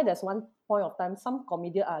 That's why there's one point of time some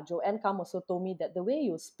comedian, Joanne Kam also told me that the way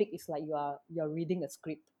you speak is like you're reading a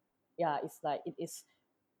script. Yeah, it's like it is.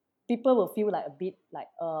 People will feel like a bit like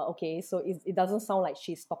okay, so it doesn't sound like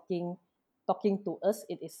she's talking to us.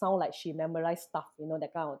 It sound like she memorized stuff,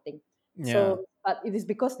 that kind of thing. Yeah. So but it is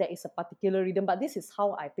because there is a particular rhythm. But this is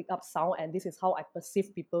how I pick up sound, and this is how I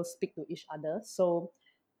perceive people speak to each other. So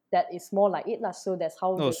that is more like it lah. So that's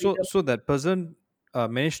how No, the rhythm so that person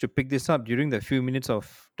managed to pick this up during the few minutes of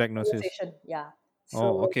diagnosis. conversation. Yeah. Oh,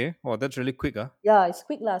 So okay. Oh, that's really quick, yeah, it's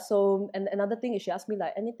quick lah. So and another thing is she asked me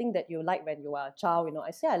like anything that you like when you are a child.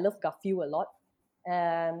 I say I love Garfield a lot,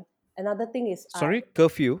 and another thing is I Sorry,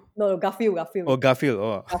 curfew. no Garfield, Garfield, Oh, Garfield.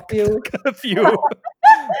 Oh, Garfield. curfew.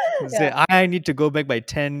 Say, Yeah, I need to go back by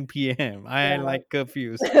 10 p.m. I like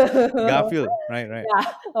curfews. yeah. Garfield. Right, right. Yeah.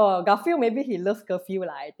 Oh, Garfield, maybe he loves curfew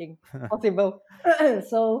lah, I think. Possible.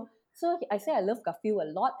 I say I love Garfield a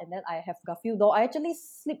lot, and then I have Garfield doll. I actually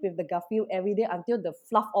sleep with the Garfield every day until the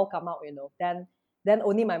fluff all come out. Then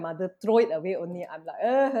only my mother throw it away only. I'm like,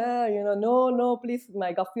 no, no, please,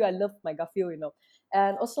 my Garfield, I love my Garfield.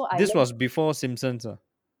 And also I This love was before Simpsons.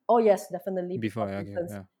 Oh yes, definitely before Before, yeah, okay,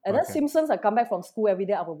 Simpsons. yeah. And then Okay. Simpsons, I come back from school every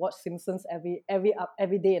day. I will watch Simpsons every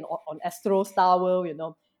day on Astro Star World.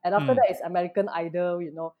 And after Mm, that is American Idol.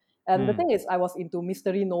 And the mm, thing is, I was into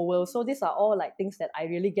mystery novels, so these are all like things that I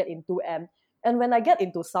really get into. And when I get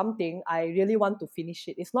into something, I really want to finish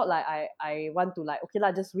it. It's not like I want to like okay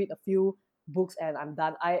lah, just read a few books and I'm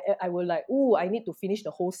done. I will like I need to finish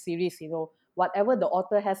the whole series. Whatever the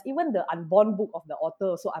author has, even the unborn book of the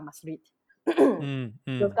author, so I must read. mm,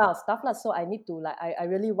 Those mm. kind of stuff lah. So I need to like I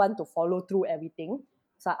really want to follow through everything.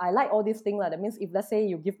 So I like all these things lah. That means if let's say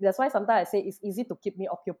you give, that's why sometimes I say it's easy to keep me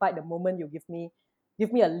occupied the moment you give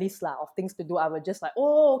me a list lah of things to do. I will just like,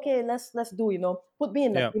 oh okay, let's do. Put me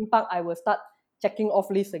in the Yeah, theme park. I will start checking off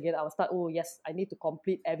list again. I will start, oh yes, I need to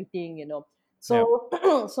complete everything. yeah. So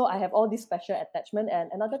so I have all this special attachment. And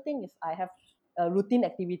another thing is I have routine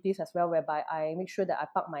activities as well, whereby I make sure that I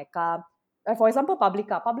park my car. For example,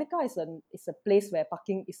 Publica. Publica is a place where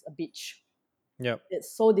parking is a bitch. Yep.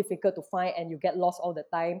 It's so difficult to find, and you get lost all the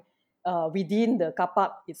time within the car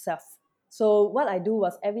park itself. So what I do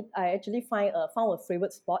was I actually found a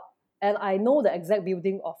favorite spot, and I know the exact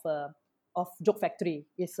building of Joke Factory.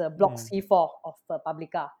 It's a block Mm, C4 of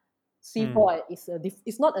Publica. mm, C4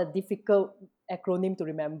 it's not a difficult acronym to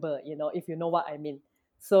remember, if you know what I mean.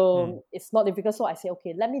 So mm. it's not difficult. So I say,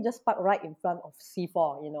 okay, let me just park right in front of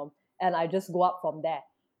C4, and I just go up from there.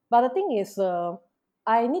 But the thing is,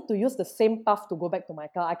 I need to use the same path to go back to my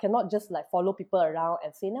car. I cannot just like follow people around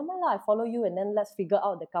and say, never mind lah, I follow you and then let's figure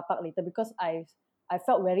out the car park later, because I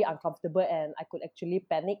felt very uncomfortable and I could actually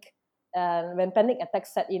panic. And when panic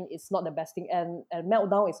attacks set in, it's not the best thing. And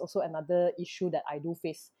meltdown is also another issue that I do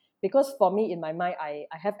face. Because for me, in my mind, I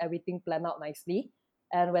have everything planned out nicely.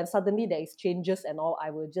 And when suddenly there is changes and all, I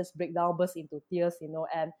will just break down, burst into tears.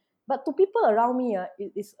 And but to people around me,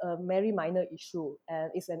 it is a very minor issue,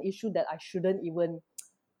 and it's an issue that I shouldn't even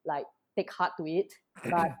like take heart to it.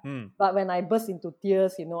 But Mm. but when I burst into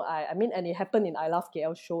tears, I mean, and it happened in I Love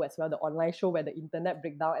KL show as well, the online show where the internet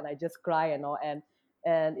break down and I just cry and all, and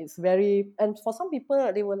it's very, and for some people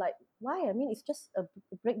they were like, why? I mean, it's just a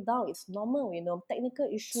breakdown. It's normal, technical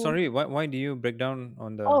issue. Sorry, why do you break down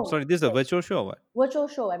on the? Oh, Sorry, this is a okay. virtual show or what? Virtual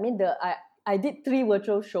show. I mean, I did 3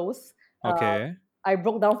 virtual shows. Okay. I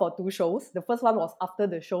broke down for 2 shows. The first one was after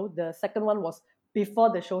the show. The second one was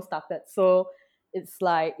before the show started. So it's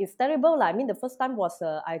like it's terrible lah. I mean, the first time was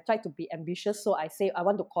I tried to be ambitious, so I say I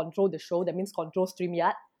want to control the show. That means control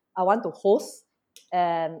StreamYard. I want to host,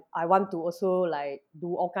 and I want to also like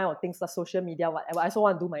do all kind of things like social media, whatever. I also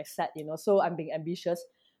want to do my set. So I'm being ambitious.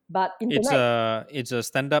 But internet It's a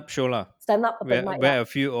stand up show lah. stand up open mic, yeah. Where a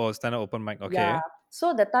few or stand up open mic. Yeah. Okay.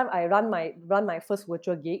 So that time I run my first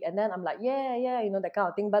virtual gig, and then I'm like, yeah, yeah, that kind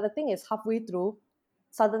of thing. But the thing is, halfway through,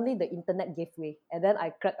 suddenly the internet gave way, and then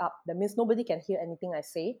I crack up. That means nobody can hear anything I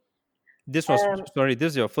say. This was Um, sorry.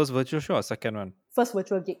 This is your first virtual show or second one? First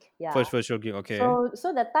virtual gig, yeah. First virtual gig. Okay.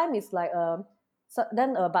 So that time is like so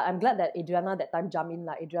then but I'm glad that Adriana that time jumped in.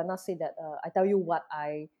 Like Adriana said that I tell you what,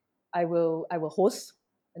 I will host,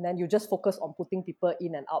 and then you just focus on putting people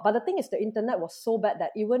in and out. But the thing is, the internet was so bad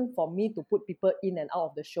that even for me to put people in and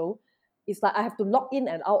out of the show, it's like I have to log in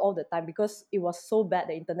and out all the time because it was so bad,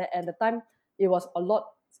 the internet. And the time it was a lot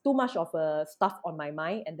too much of stuff on my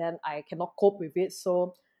mind, and then I cannot cope with it.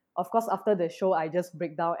 So of course after the show I just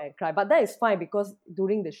break down and cry. But that is fine because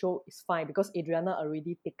during the show it's fine because Adriana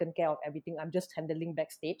already taken care of everything. I'm just handling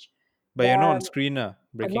backstage. But you're not on Then screen, I'm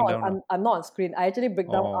breaking not down. I'm not on screen. I actually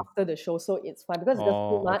break down Oh, after the show, so it's fine because it's just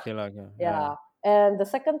too much. okay lah. Okay. Yeah. Yeah. And the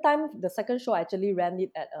second show, I actually ran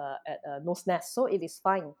it at Nose Nest, so it is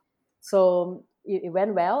fine. So it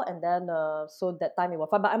went well, and then so that time it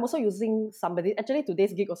was fun. But I'm also using somebody. Actually,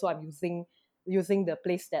 today's gig also I'm using the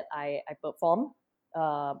place that I perform.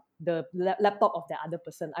 the laptop of the other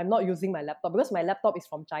person. I'm not using my laptop because my laptop is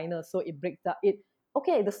from China, so it breaks up.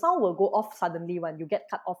 Okay, the sound will go off suddenly when you get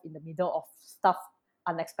cut off in the middle of stuff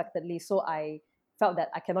unexpectedly. So I felt that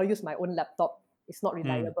I cannot use my own laptop. It's not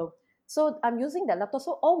Mm. reliable. So I'm using that laptop.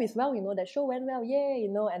 So all is well, that show went well, yay,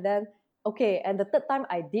 and then okay, and the third time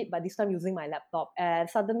I did, but this time using my laptop. And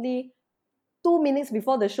suddenly 2 minutes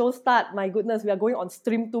before the show start, my goodness, we are going on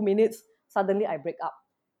stream 2 minutes. Suddenly I break up.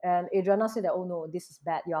 And Adriana said that, oh no, this is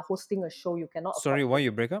bad. You are hosting a show. You cannot afford Sorry, why to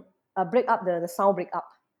you break up? break up the sound break up.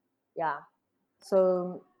 Yeah.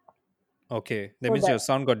 So Okay, that so means that your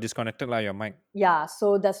sound got disconnected like your mic. yeah,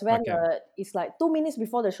 so that's when Okay. it's like 2 minutes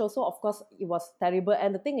before the show. So of course it was terrible.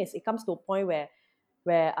 And the thing is, it comes to a point where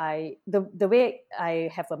the way I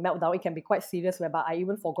have a meltdown, it can be quite serious, whereby I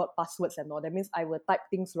even forgot passwords and all. That means I will type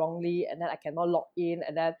things wrongly and then I cannot log in,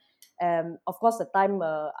 and then of course the time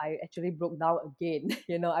I actually broke down again.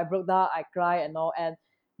 I broke down, I cry and all, and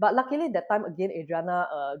but luckily that time again Adriana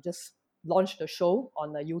just launched the show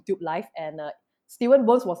on YouTube live, and Steven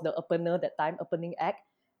Bones was the opener that time, opening act,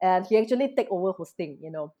 and he actually take over hosting.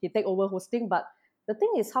 He take over hosting, but the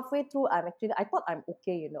thing is halfway through I thought I'm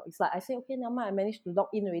okay. It's like I say, okay, Nama, I managed to log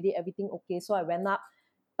in already, everything okay. So I went up,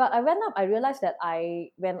 but I went up, I realized that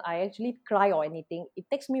when I actually cry or anything, it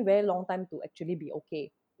takes me very long time to actually be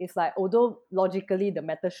okay. It's like, although logically the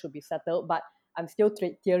matter should be settled, but I'm still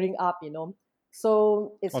tearing up.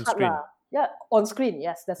 So it's On hard screen. lah. Yeah, on screen,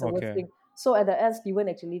 yes, that's the worst Okay. thing. So at the end, Steven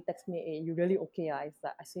actually texted me, hey, you really okay? It's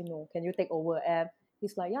like, I say no, can you take over? And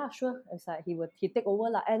he's like, yeah, sure. It's like he take over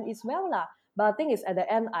lah, and it's well lah. But the thing is, at the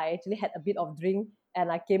end, I actually had a bit of drink,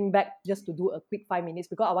 and I came back just to do a quick 5 minutes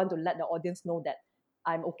because I want to let the audience know that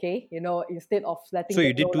I'm okay, instead of letting So them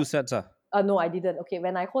you know did two like, sets, ah? no, I didn't. Okay,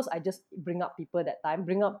 when I host, I just bring up people that time,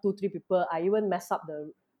 bring up 2, 3 people. I even mess up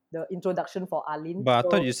the introduction for Arlene. But I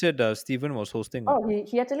thought So you said Steven was hosting, what? oh,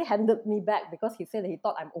 he actually handed me back because he said that he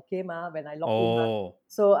thought I'm okay ma when I log in ma. Oh.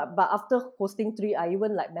 So but after hosting 3, I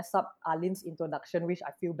even like mess up Arlene's introduction, which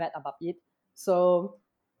I feel bad about it. So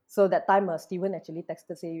that time Steven actually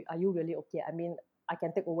texted say, are you really okay? I mean, I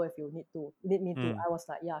can take over if you need me to. Mm. I was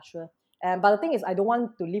like, yeah, sure. And but the thing is, I don't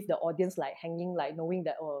want to leave the audience like hanging, like knowing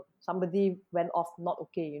that oh, somebody went off not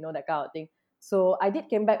okay, that kind of thing. So I did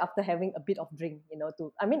came back after having a bit of drink,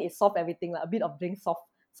 to I mean it solved everything, like a bit of drink, soft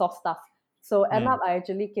stuff. So end up Mm. I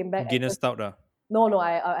actually came back and Guinness just stout, ah? no,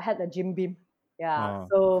 I had a Jim Beam. Yeah.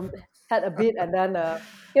 Oh. So had a bit and then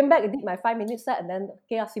came back and did my 5 minute set, and then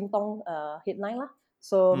KR Simtong headline lah.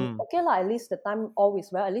 So Mm. okay lah, at least the time all is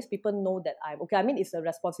well. At least people know that I'm okay. I mean it's a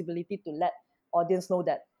responsibility to let audience know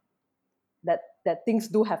that things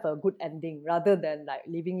do have a good ending rather than like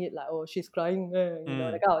leaving it like, oh, she's crying, that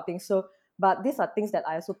Mm. kind of thing. So but these are things that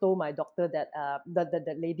I also told my doctor, that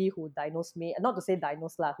the lady who diagnosed me, and not to say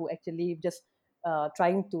diagnosed lah, who actually just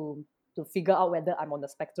trying to figure out whether I'm on the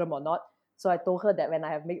spectrum or not. So I told her that when I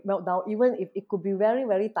have meltdown, even if it could be very,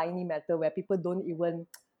 very tiny matter where people don't even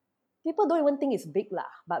think it's big lah.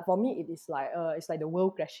 But for me, it's like the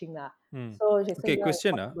world crashing lah. Mm. So she said, Okay, yeah, it's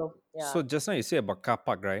question. possible. Yeah. So just now you say about car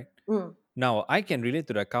park, right? Mm, Now I can relate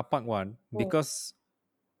to the car park one mm, because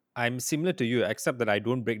I'm similar to you, except that I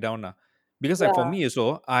don't break down now. Because like for yeah. me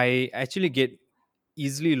also, I actually get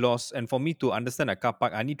easily lost, and for me to understand a car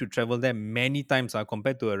park, I need to travel there many times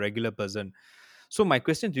compared to a regular person. So my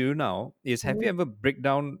question to you now is: have you Mhm. ever break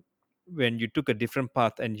down when you took a different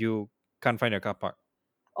path and you can't find your car park?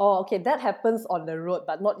 Oh, okay. That happens on the road,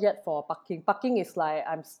 but not yet for parking. Parking is like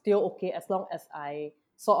I'm still okay as long as I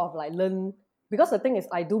sort of like learn. Because the thing is,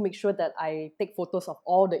 I do make sure that I take photos of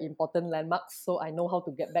all the important landmarks, so I know how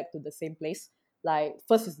to get back to the same place. Like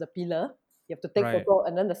first is the pillar, you have to take Right. photo,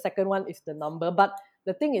 and then the second one is the number. But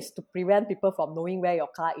the thing is to prevent people from knowing where your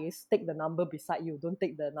car is, take the number beside you. Don't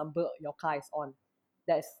take the number your car is on.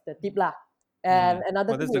 That's the tip lah. And Mm.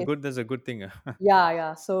 another Well, thing is that's a good thing. yeah,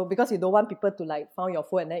 yeah. So because you don't want people to like found your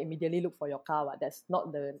phone and then immediately look for your car, that's not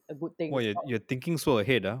a good thing. Well, It's not. you're thinking so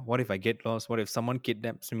ahead, huh? What if I get lost? What if someone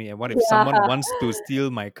kidnaps me? And what if Yeah, someone wants to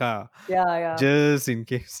steal my car? yeah, yeah. Just in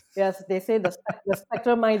case. Yes, they say the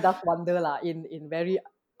spectral mind does wonder lah in very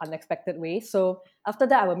unexpected ways. So after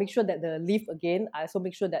that, I will make sure that the lift again. I also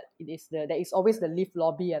make sure that there is always the lift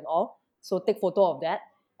lobby and all. So take photo of that,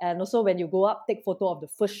 and also when you go up, take photo of the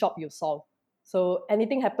first shop you saw. So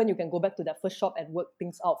anything happen, you can go back to that first shop and work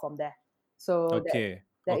things out from there. So Okay.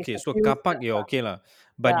 that is Okay. a So few car park, steps you're lah. okay lah.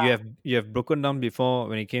 But Yeah. you have broken down before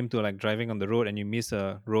when it came to like driving on the road and you miss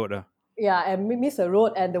a road. Yeah, and miss a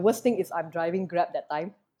road. And the worst thing is I'm driving Grab that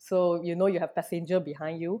time. So you have passenger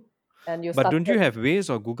behind you, and you But started. don't you have Waze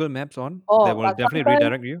or Google Maps on that Oh, will but definitely sometimes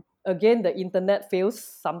redirect you? again, the internet fails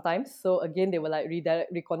sometimes. So again, they were like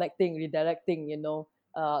redirecting,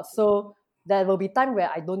 so there will be time where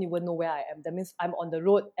I don't even know where I am. That means I'm on the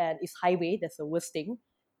road and it's highway. That's the worst thing.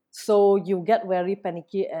 So you get very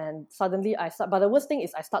panicky and suddenly I start. But the worst thing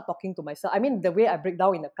is I start talking to myself. I mean, the way I break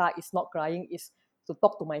down in the car is not crying, is to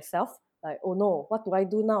talk to myself. Like, oh no, what do I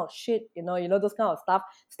do now? Shit, those kind of stuff.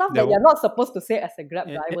 Stuff There, that w- you're not supposed to say as a Grab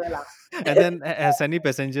eh, eh, driver, lah. and then has any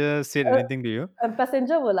passenger said Uh, anything to you? and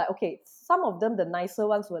passenger were like, okay, some of them, the nicer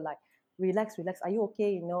ones were like, relax, relax. Are you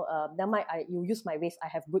okay? Then you use my ways. I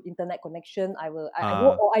have good internet connection. I know,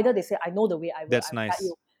 Ah, or either they say, I know the way. that's I will guide nice.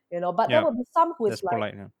 you. But there Yeah, will be some who is that's like,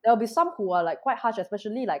 polite. Yeah. there will be some who are like quite harsh,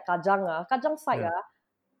 especially like Kajang. Kajang side. Yeah.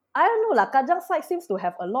 I don't know, like Kajang side seems to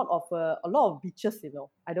have a lot of beaches.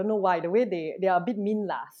 I don't know why. The way they are a bit mean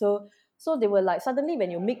lah. So they were like, suddenly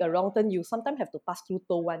when you make a wrong turn, you sometimes have to pass through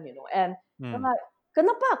toll one. And they're Mm. like,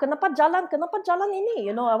 kenapa jalan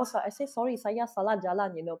ini? I say sorry, saya salah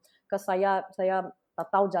jalan. Because saya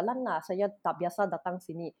tak tahu jalan lah. Saya tak biasa datang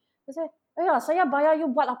sini. They say, saya bayar you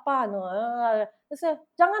buat apa? No. They say,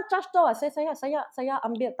 jangan charge tol. Saya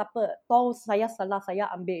ambil tak apa. Tol saya salah, saya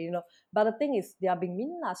ambil. But the thing is, they are being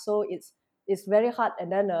mean lah. So it's very hard.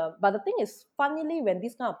 And then, but the thing is, funnily, when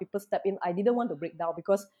these kind of people step in, I didn't want to break down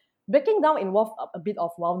because breaking down involved a bit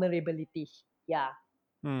of vulnerability. Yeah.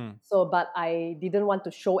 Mm. So, but I didn't want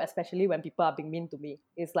to show, especially when people are being mean to me.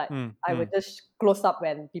 It's like Mm. I would Mm. just close up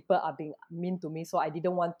when people are being mean to me. So I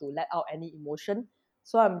didn't want to let out any emotion.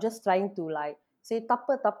 So I'm just trying to like say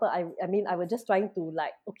tapa tapa. I mean I was just trying to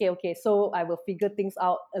like okay. So I will figure things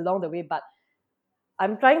out along the way, but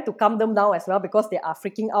I'm trying to calm them down as well because they are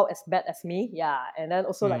freaking out as bad as me. Yeah. And then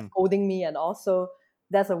also like Mm. scolding me and also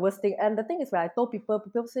that's the worst thing. And the thing is when I told people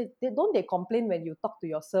say, don't they complain when you talk to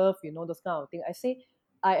yourself, those kind of thing. I say,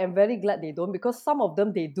 I am very glad they don't because some of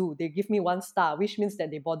them they do. They give me 1 star, which means that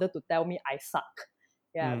they bother to tell me I suck.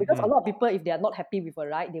 Yeah. Mm. Because a Mm. lot of people, if they are not happy with a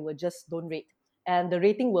ride, they will just don't rate. And the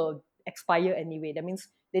rating will expire anyway. That means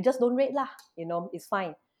they just don't rate lah. It's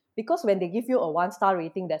fine because when they give you a 1 star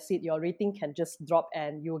rating, that's it, your rating can just drop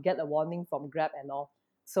and you'll get a warning from Grab and all.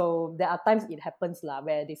 So there are times it happens lah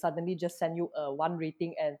where they suddenly just send you a 1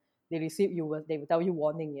 rating and they will tell you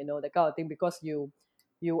warning, that kind of thing because you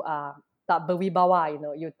are tak berwibawa,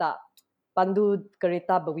 you tak pandu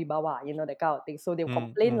kereta berwibawa, that kind of thing. So they'll Mm.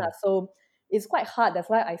 complain lah. Mm. So it's quite hard. That's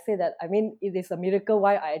why I say that. I mean, it is a miracle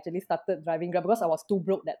why I actually started driving Grab because I was too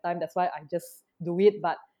broke that time. That's why I just do it.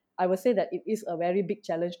 But I would say that it is a very big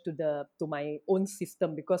challenge to my own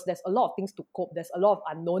system because there's a lot of things to cope. There's a lot of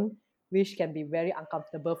unknown, which can be very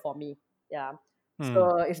uncomfortable for me. Yeah. Mm. So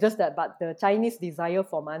it's just that, but the Chinese desire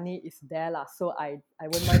for money is there lah. So I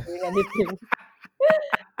wouldn't mind doing anything.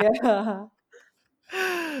 Yeah.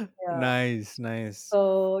 Yeah. Nice, nice.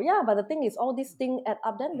 So yeah, but the thing is, all these things add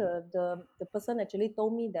up. Then the person actually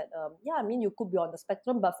told me that yeah, I mean you could be on the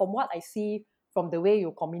spectrum, but from what I see from the way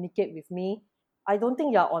you communicate with me, I don't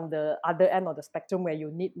think you're on the other end of the spectrum where you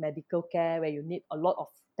need medical care, where you need a lot of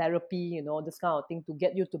therapy, this kind of thing to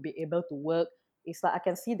get you to be able to work. It's like I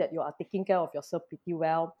can see that you are taking care of yourself pretty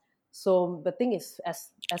well. So the thing is, as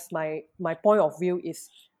my point of view is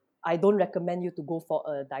I don't recommend you to go for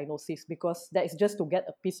a diagnosis because that is just to get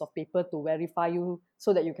a piece of paper to verify you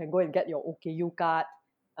so that you can go and get your OKU card.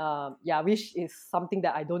 Yeah, which is something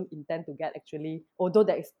that I don't intend to get actually, although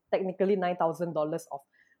there is technically $9,000 of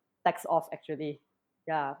tax off actually.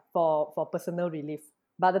 Yeah, for personal relief.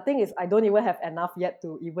 But the thing is, I don't even have enough yet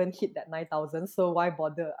to even hit that 9,000. So why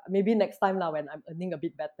bother? Maybe next time now when I'm earning a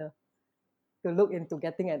bit better to look into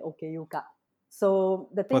getting an OKU card. So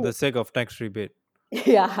the For thing the is, sake of tax rebate.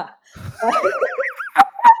 yeah.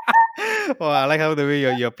 Oh, I like how the way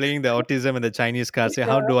you're playing the autism and the Chinese cards. Say,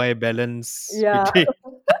 how do I balance Yeah. between?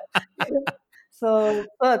 So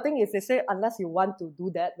the thing is, they say unless you want to do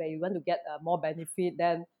that, where you want to get more benefit,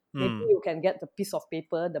 then maybe Hmm. you can get the piece of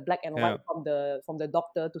paper, the black and white Yeah. from the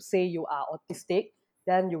doctor to say you are autistic.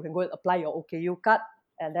 Then you can go and apply your OKU card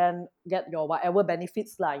and then get your whatever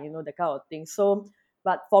benefits lah, that kind of thing. So,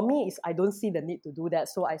 but for me, is I don't see the need to do that.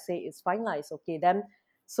 So I say it's fine lah, it's okay. Then,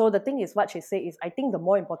 so the thing is, what she say is, I think the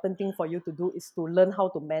more important thing for you to do is to learn how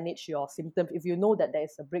to manage your symptoms. If you know that there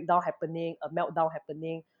is a breakdown happening, a meltdown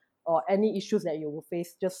happening, or any issues that you will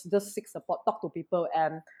face, just seek support, talk to people,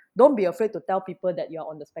 and don't be afraid to tell people that you're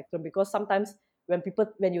on the spectrum because sometimes when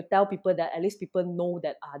you tell people that, at least people know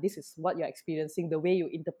that this is what you're experiencing. The way you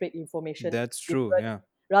interpret information is That's true. different, Yeah.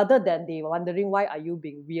 rather than they wondering why are you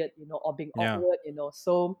being weird, or being Yeah. awkward,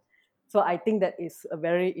 so I think that is a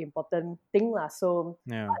very important thing lah. So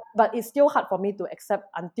Yeah. but it's still hard for me to accept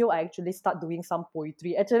until I actually start doing some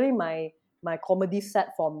poetry. Actually, my comedy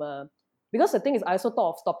set from because the thing is, I also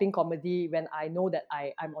thought of stopping comedy when I know that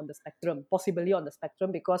I'm on the spectrum, possibly on the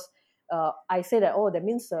spectrum, because I say that, oh, that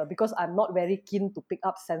means because I'm not very keen to pick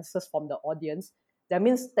up senses from the audience, that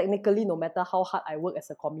means technically, no matter how hard I work as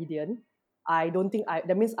a comedian, I don't think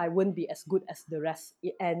that means I won't be as good as the rest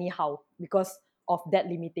anyhow, because of that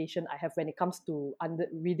limitation I have when it comes to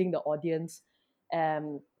reading the audience.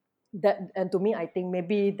 And to me, I think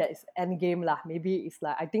maybe that is end game lah. Maybe it's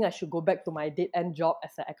like I think I should go back to my dead end job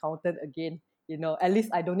as an accountant again. At least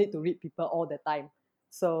I don't need to read people all the time.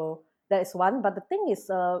 So that is one. But the thing is,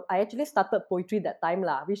 I actually started poetry that time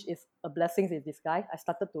lah, which is a blessing in disguise. I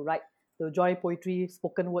started to join poetry,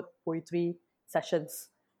 spoken word poetry sessions.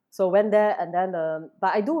 So went there, and then,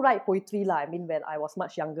 but I do write poetry lah. I mean, when I was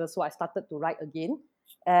much younger, so I started to write again.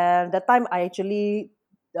 And that time I actually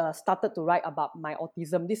started to write about my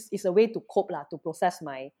autism. This is a way to cope lah, to process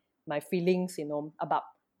my feelings, about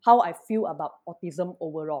how I feel about autism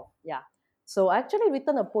overall. Yeah. So I actually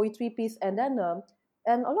written a poetry piece, and then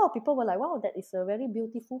and a lot of people were like, "Wow, that is a very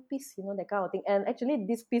beautiful piece," that kind of thing. And actually,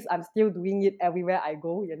 this piece I'm still doing it everywhere I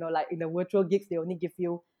go. Like in the virtual gigs, they only give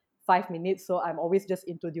you 5 minutes, so I'm always just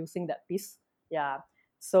introducing that piece. Yeah.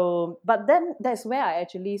 So, but then that's where I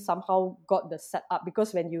actually somehow got the setup,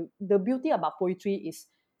 because the beauty about poetry is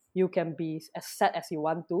you can be as sad as you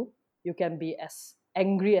want to, you can be as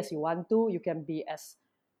angry as you want to, you can be as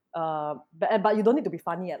but you don't need to be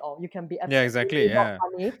funny at all. You can be Yeah, exactly. absolutely not Yeah.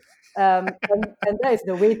 funny, and that is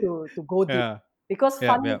the way to go deep. Yeah. Because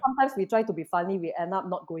Yeah. funny, Yeah. sometimes we try to be funny, we end up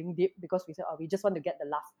not going deep because we say, oh, we just want to get the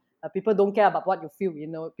laugh. People don't care about what you feel.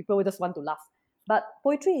 People just want to laugh. But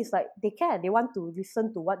poetry is like they care. They want to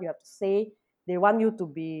listen to what you have to say. They want you to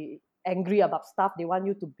be angry about stuff. They want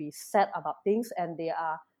you to be sad about things, and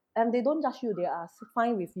they don't judge you. They are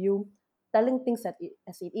fine with you telling things as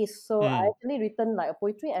it is. So I Mm. actually written like a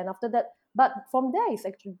poetry, and after that, but from there is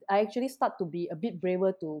actually I actually start to be a bit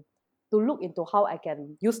braver to look into how I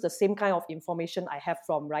can use the same kind of information I have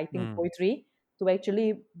from writing Mm. poetry to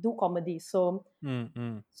actually do comedy. So Mm.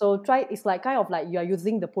 Mm. it's like kind of like you are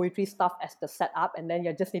using the poetry stuff as the setup, and then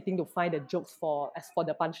you're just needing to find the jokes for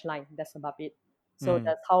the punchline. That's about it. So Mm.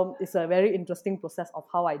 that's how it's a very interesting process of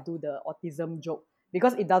how I do the autism joke,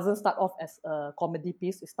 because it doesn't start off as a comedy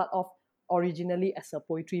piece. It start off originally as a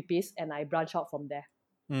poetry piece, and I branch out from there.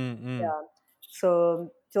 Mm. Mm. Yeah. So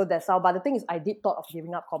that's how. But the thing is, I did thought of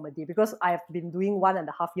giving up comedy because I have been doing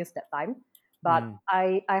 1.5 years that time. But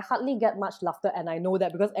Mm. I hardly get much laughter, and I know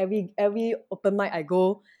that because every open mic I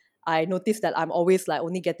go, I notice that I'm always like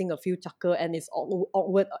only getting a few chuckle, and it's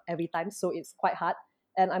awkward every time. So it's quite hard.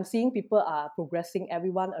 And I'm seeing people are progressing.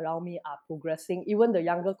 Everyone around me are progressing. Even the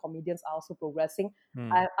younger comedians are also progressing.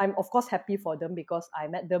 Mm. I'm of course happy for them because I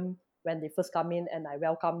met them when they first come in, and I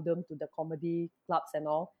welcome them to the comedy clubs and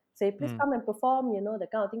all. Say, please Mm. come and perform,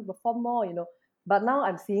 that kind of thing, perform more. But now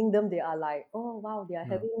I'm seeing them, they are like, oh wow,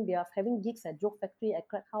 Mm. they are having gigs at Joke Factory, at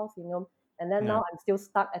Crack House, and then Yeah. now I'm still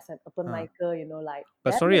stuck as an open Uh. micer, like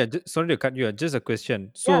But that. sorry, sorry to cut you. Just a question.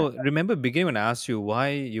 Yeah. So remember, beginning when I asked you why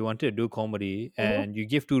you wanted to do comedy, Mm-hmm. and you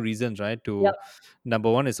gave two reasons, right? Yep. To number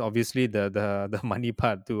one is obviously the money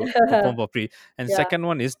part to perform for free, and Yeah. second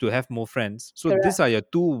one is to have more friends. So these Correct. are your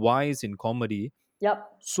two whys in comedy.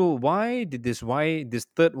 Yep. So why did this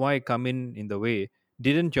third why come in the way?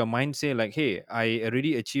 Didn't your mind say like, hey, I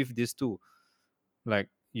already achieved this too? Like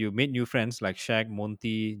you made new friends like Shaq,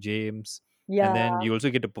 Monty, James, and Yeah. then you also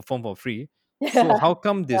get to perform for free. So Yeah. how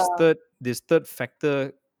come Yeah. this third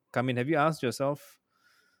factor come in? Have you asked yourself?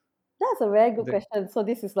 That's a very good The, question. So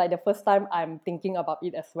this is like the first time I'm thinking about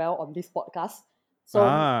it as well on this podcast. So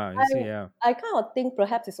I I see. Yeah. I kind of think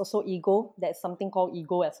perhaps it's also ego. There's something called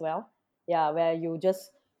ego as well. Yeah, where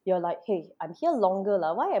you're like, hey, I'm here longer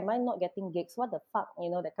lah. Why am I not getting gigs? What the fuck?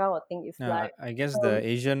 That kind of thing. It's like I guess the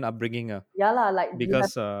Asian upbringing, yeah lah, like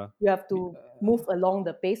because you have be- to move along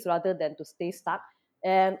the pace rather than to stay stuck.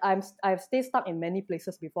 And I've stayed stuck in many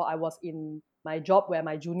places before. I was in my job where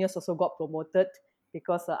my juniors also got promoted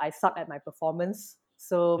because I suck at my performance.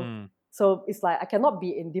 So mm, so it's like I cannot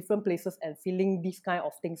be in different places and feeling these kind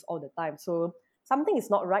of things all the time. So something is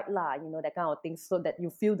not right lah, that kind of thing. So that you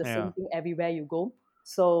feel the same yeah, thing everywhere you go.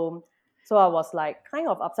 So I was like kind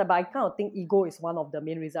of upset, but I kind of think ego is one of the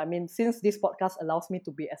main reasons. I mean, since this podcast allows me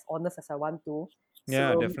to be as honest as I want to,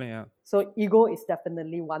 yeah, so definitely, yeah, so ego is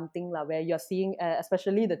definitely one thing lah, where you're seeing,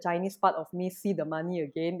 especially the Chinese part of me, see the money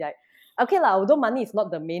again. Like, okay lah, although money is not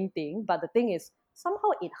the main thing, but the thing is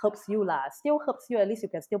somehow it helps you lah. Still helps you. At least you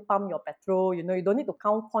can still pump your petrol. You don't need to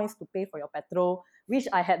count coins to pay for your petrol, which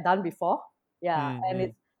I had done before. Yeah,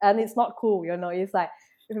 mm, and mm, it's not cool. It's like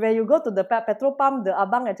when you go to the petrol pump, the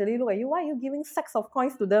abang actually look at you, why are you giving sacks of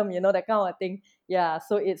coins to them? That kind of thing. Yeah,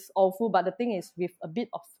 so it's awful. But the thing is, with a bit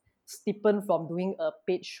of stipend from doing a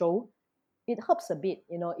paid show, it helps a bit.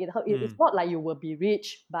 It's Mm. not like you will be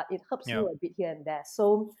rich, but it helps Yeah. you a bit here and there.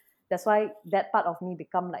 So that's why that part of me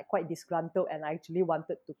become like quite disgruntled, and I actually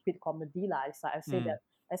wanted to quit comedy lah. It's like Mm.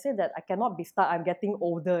 I say that I cannot be stuck. I'm getting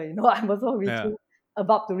older. I'm also Yeah. reaching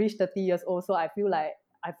about to reach 30 years old. So I feel like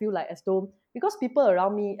as though, because people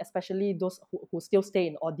around me, especially those who still stay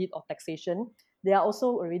in audit or taxation, they are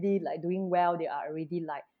also already like doing well. They are already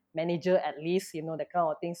like manager at least, that kind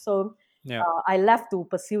of thing. So Yeah. I left to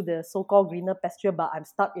pursue the so-called greener pasture, but I'm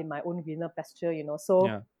stuck in my own greener pasture. So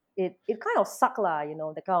Yeah. it kind of suck lah,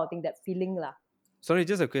 the kind of thing, that feeling lah. Sorry,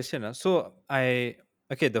 just a question. So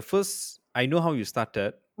okay, the first, I know how you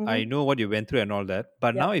started. I Mm-hmm. know what you went through and all that.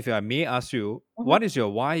 But Yep. now, if I may ask you, Mm-hmm. what is your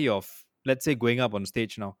why of, let's say, going up on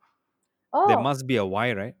stage now? There Oh, must be a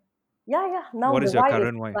why, right? yeah, yeah. Now What the is your why is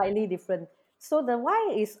current why? slightly different. So the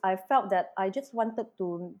why is, I felt that I just wanted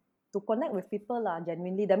to connect with people lah,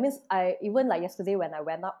 genuinely. That means I even like yesterday when I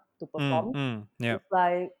went up to perform, Yeah. it's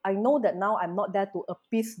like I know that now I'm not there to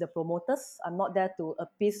appease the promoters. I'm not there to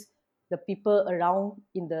appease the people around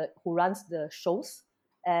who runs the shows.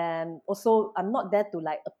 And also I'm not there to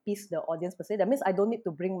like appease the audience per se. That means I don't need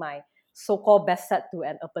to bring my so-called best set to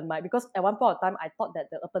an open mic, because at one point of time I thought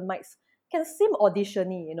that the open mics can seem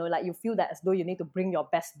auditiony, like you feel that as though you need to bring your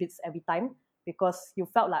best bits every time, because you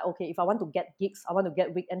felt like, okay, if I want to get gigs, I want to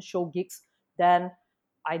get weekend show gigs, then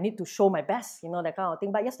I need to show my best, that kind of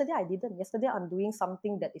thing. But yesterday I didn't. Yesterday I'm doing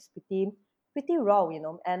something that is pretty raw,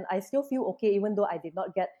 and I still feel okay, even though I did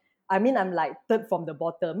not get. I mean, I'm like third from the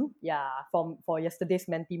bottom, yeah, for yesterday's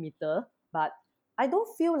Mentimeter, but I don't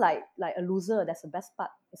feel like a loser. That's the best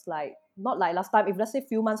part. It's like not like last time. If let's say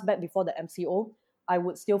few months back before the MCO, I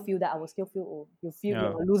would still feel that. I would still feel, oh, you feel Yeah.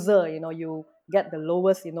 you're a loser. You get the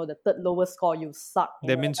lowest, the third lowest score. You suck. That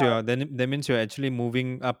That means kind of. that means you're actually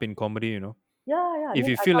moving up in comedy. Yeah, yeah. I If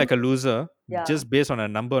mean, you I feel come. like a loser Yeah, just based on a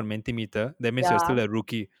number on Mentimeter, that means you're yeah, still a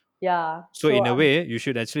rookie. yeah. So So in a way, you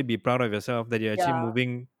should actually be proud of yourself that you're actually yeah,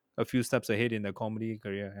 moving a few steps ahead in the comedy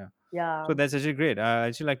career. Yeah. So yeah. that's actually great. I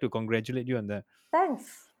actually like to congratulate you on that.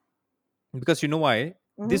 Thanks. Because you know why?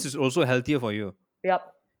 This Mm-hmm. is also healthier for you. Yep.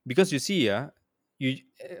 Because you see, you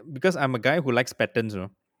because I'm a guy who likes patterns.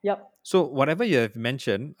 Yep. So whatever you have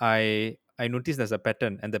mentioned, I noticed there's a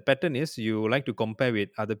pattern, and the pattern is you like to compare with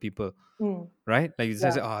other people, Mm. right? Like you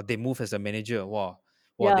say, Yeah. they move as a manager. Wow,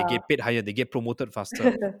 wow, they Yeah. get paid higher, they get promoted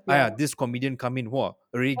faster. Yeah. This comedian come in, wow,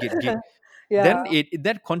 already get gig. Yeah. Then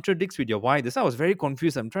that contradicts with your why. This I was very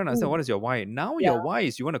confused. I'm trying to understand Mm. what is your why. Now Yeah. your why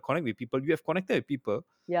is you want to connect with people. You have connected with people,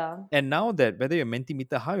 Yeah. and now that whether you're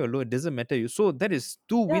Mentimeter high or low, it doesn't matter you. So that is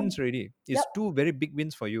two Yeah. wins already. It's Yep. two very big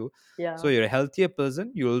wins for you. So Yeah. you're a healthier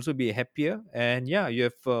person. You'll also be happier, and yeah, you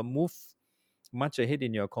have moved much ahead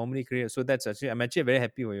in your comedy career. So that's actually I'm actually very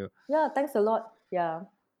happy for you. Yeah. Thanks a lot. Yeah.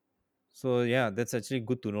 So yeah, that's actually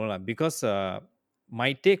good to know lah. Because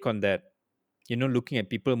my take on that, looking at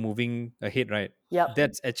people moving ahead, right? Yep.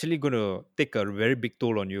 That's actually going to take a very big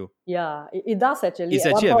toll on you. Yeah. It does actually. It's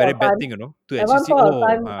actually a very bad thing, to At actually one see. point of Oh,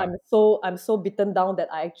 time, I'm so beaten down that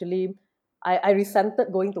I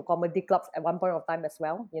resented going to comedy clubs at one point of time as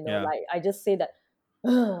well. yeah, Like I just say that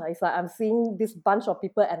it's like I'm seeing this bunch of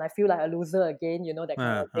people and I feel like a loser again, that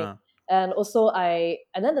kind uh, of thing. uh, And also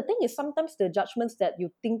and then the thing is, sometimes the judgments that you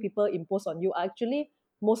think people impose on you are actually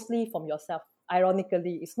mostly from yourself.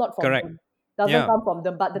 Ironically, it's not from correct. them. Doesn't Yeah, come from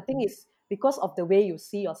them. But the thing is, because of the way you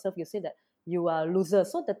see yourself, you say that you are a loser.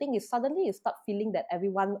 So the thing is, suddenly you start feeling that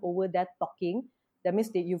everyone over there talking, that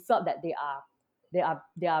means you felt that they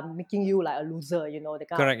are making you like a loser, the kind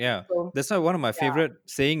of correct. thing. Yeah, So that's why one of my yeah. favorite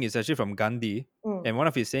saying is actually from Gandhi, Mm, and one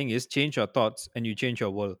of his saying is change your thoughts and you change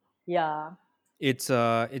your world. yeah. It's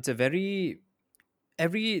a very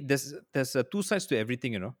every there's two sides to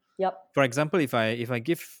everything. Yep. For example, if I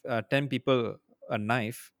give 10 people a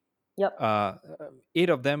knife, Yep. uh, eight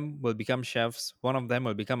of them will become chefs, one of them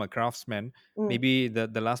will become a craftsman, Mm. maybe the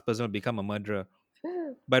last person will become a murderer.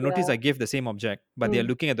 But notice Yeah. I gave the same object, but they are Mm.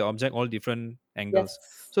 looking at the object all different angles.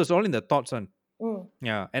 Yes. So it's all in the thoughts one. Mm.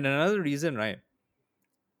 Yeah. And another reason, right?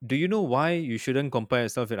 Do you know why you shouldn't compare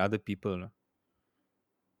yourself with other people? No?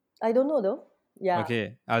 I don't know though. Yeah.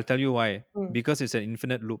 Okay, I'll tell you why. Mm. Because it's an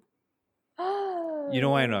infinite loop. You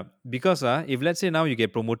know why not? Because if let's say now you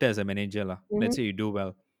get promoted as a manager, let's Mm-hmm. say you do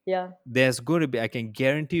well, Yeah. there's going to be, I can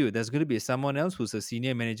guarantee you, there's going to be someone else who's a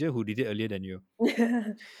senior manager who did it earlier than you.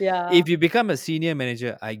 Yeah. If you become a senior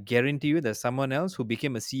manager, I guarantee you there's someone else who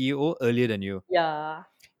became a CEO earlier than you. Yeah.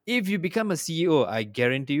 If you become a CEO, I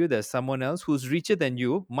guarantee you there's someone else who's richer than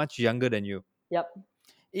you, much younger than you. Yep.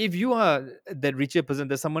 If you are that richer person,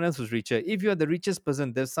 there's someone else who's richer. If you are the richest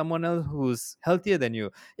person, there's someone else who's healthier than you.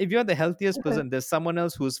 If you're the healthiest person, there's someone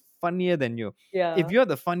else who's funnier than you. If Yeah. you're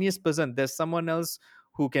the funniest person, there's someone else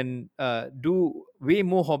who can do way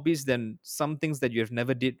more hobbies than some things that you have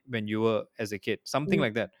never did when you were as a kid, something Mm.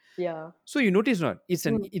 like that. Yeah. So you notice not,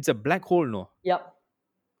 Mm. it's a black hole, no. Yep.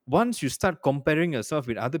 Once you start comparing yourself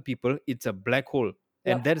with other people, it's a black hole,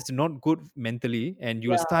 and Yep. that is not good mentally, and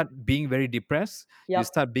you'll Yeah. start being very depressed, you Yep.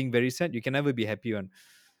 start being very sad, you can never be happy on.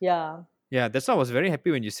 Yeah. Yeah, that's why I was very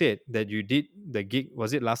happy when you said that you did the gig,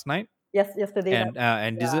 was it last night? Yes, yesterday night.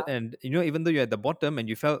 And this Yeah. and even though you're at the bottom and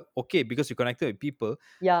you felt okay because you connected with people,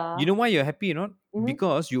 you Yeah. know why you're happy, Mm-hmm.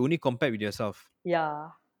 because you only compared with yourself. Yeah.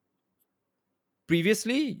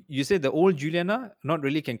 Previously you said the old Juliana not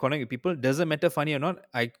really can connect with people, doesn't matter funny or not,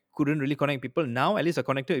 I couldn't really connect with people. Now at least I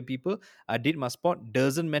connected with people, I did my spot,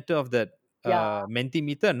 doesn't matter of that Yeah.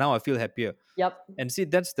 mentimeter, now I feel happier. Yep. And see,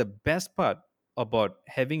 that's the best part about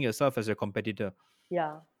having yourself as a competitor.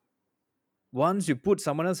 Yeah. Once you put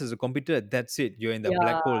someone else as a competitor, that's it, you're in the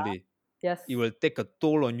black Yeah. hole day. Yes. It will take a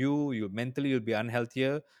toll on you, you mentally you'll be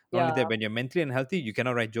unhealthier. Not only Yeah. that, when you're mentally unhealthy, you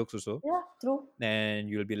cannot write jokes also, Yeah. True. and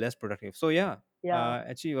you'll be less productive. So yeah, Yeah.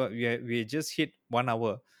 actually we just hit 1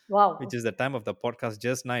 hour, which Wow. is the time of the podcast.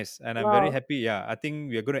 Just nice, and I'm very Wow. happy. Yeah, I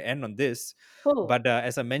think we're going to end on this. Cool. But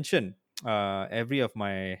as I mentioned, every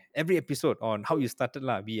episode on how you started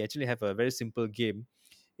lah, we actually have a very simple game.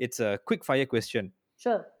 It's a quick fire question.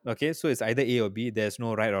 Sure. Okay, so it's either A or B. There's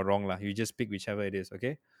no right or wrong lah. You just pick whichever it is.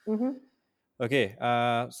 Okay. Mm-hmm. Okay.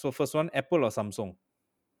 So first one, Apple or Samsung?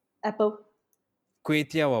 Apple. Kway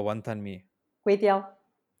teow or wanton mee? Kway teow.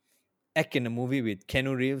 Act in a movie with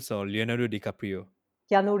Keanu Reeves or Leonardo DiCaprio?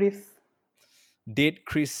 Keanu Reeves. Date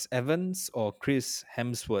Chris Evans or Chris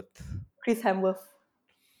Hemsworth? Chris Hemsworth.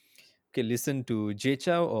 Okay, listen to Jay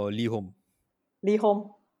Chow or Lee Hom? Lee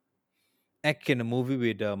Hom. Act in a movie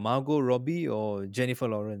with Margot Robbie or Jennifer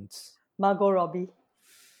Lawrence? Margot Robbie.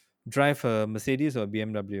 Drive a Mercedes or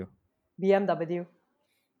BMW? BMW.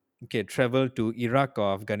 Okay, travel to Iraq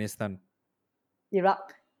or Afghanistan?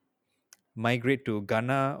 Iraq. Migrate to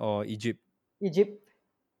Ghana or Egypt? Egypt.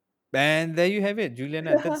 And there you have it,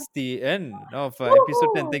 Juliana. That's the end of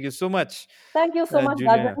episode 10. Woohoo! Thank you so much, Thank you so much,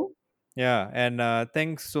 Juliana. Gagan. Yeah, and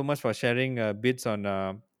thanks so much for sharing bits on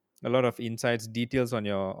a lot of insights, details on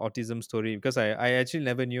your autism story, because I actually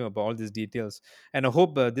never knew about all these details. And I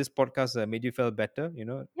hope this podcast made you feel better,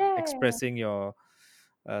 Yeah. expressing your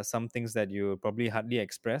some things that you probably hardly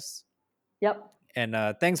express. Yep. And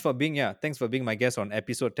thanks for being my guest on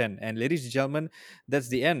episode 10. And ladies and gentlemen, that's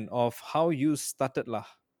the end of how you started lah.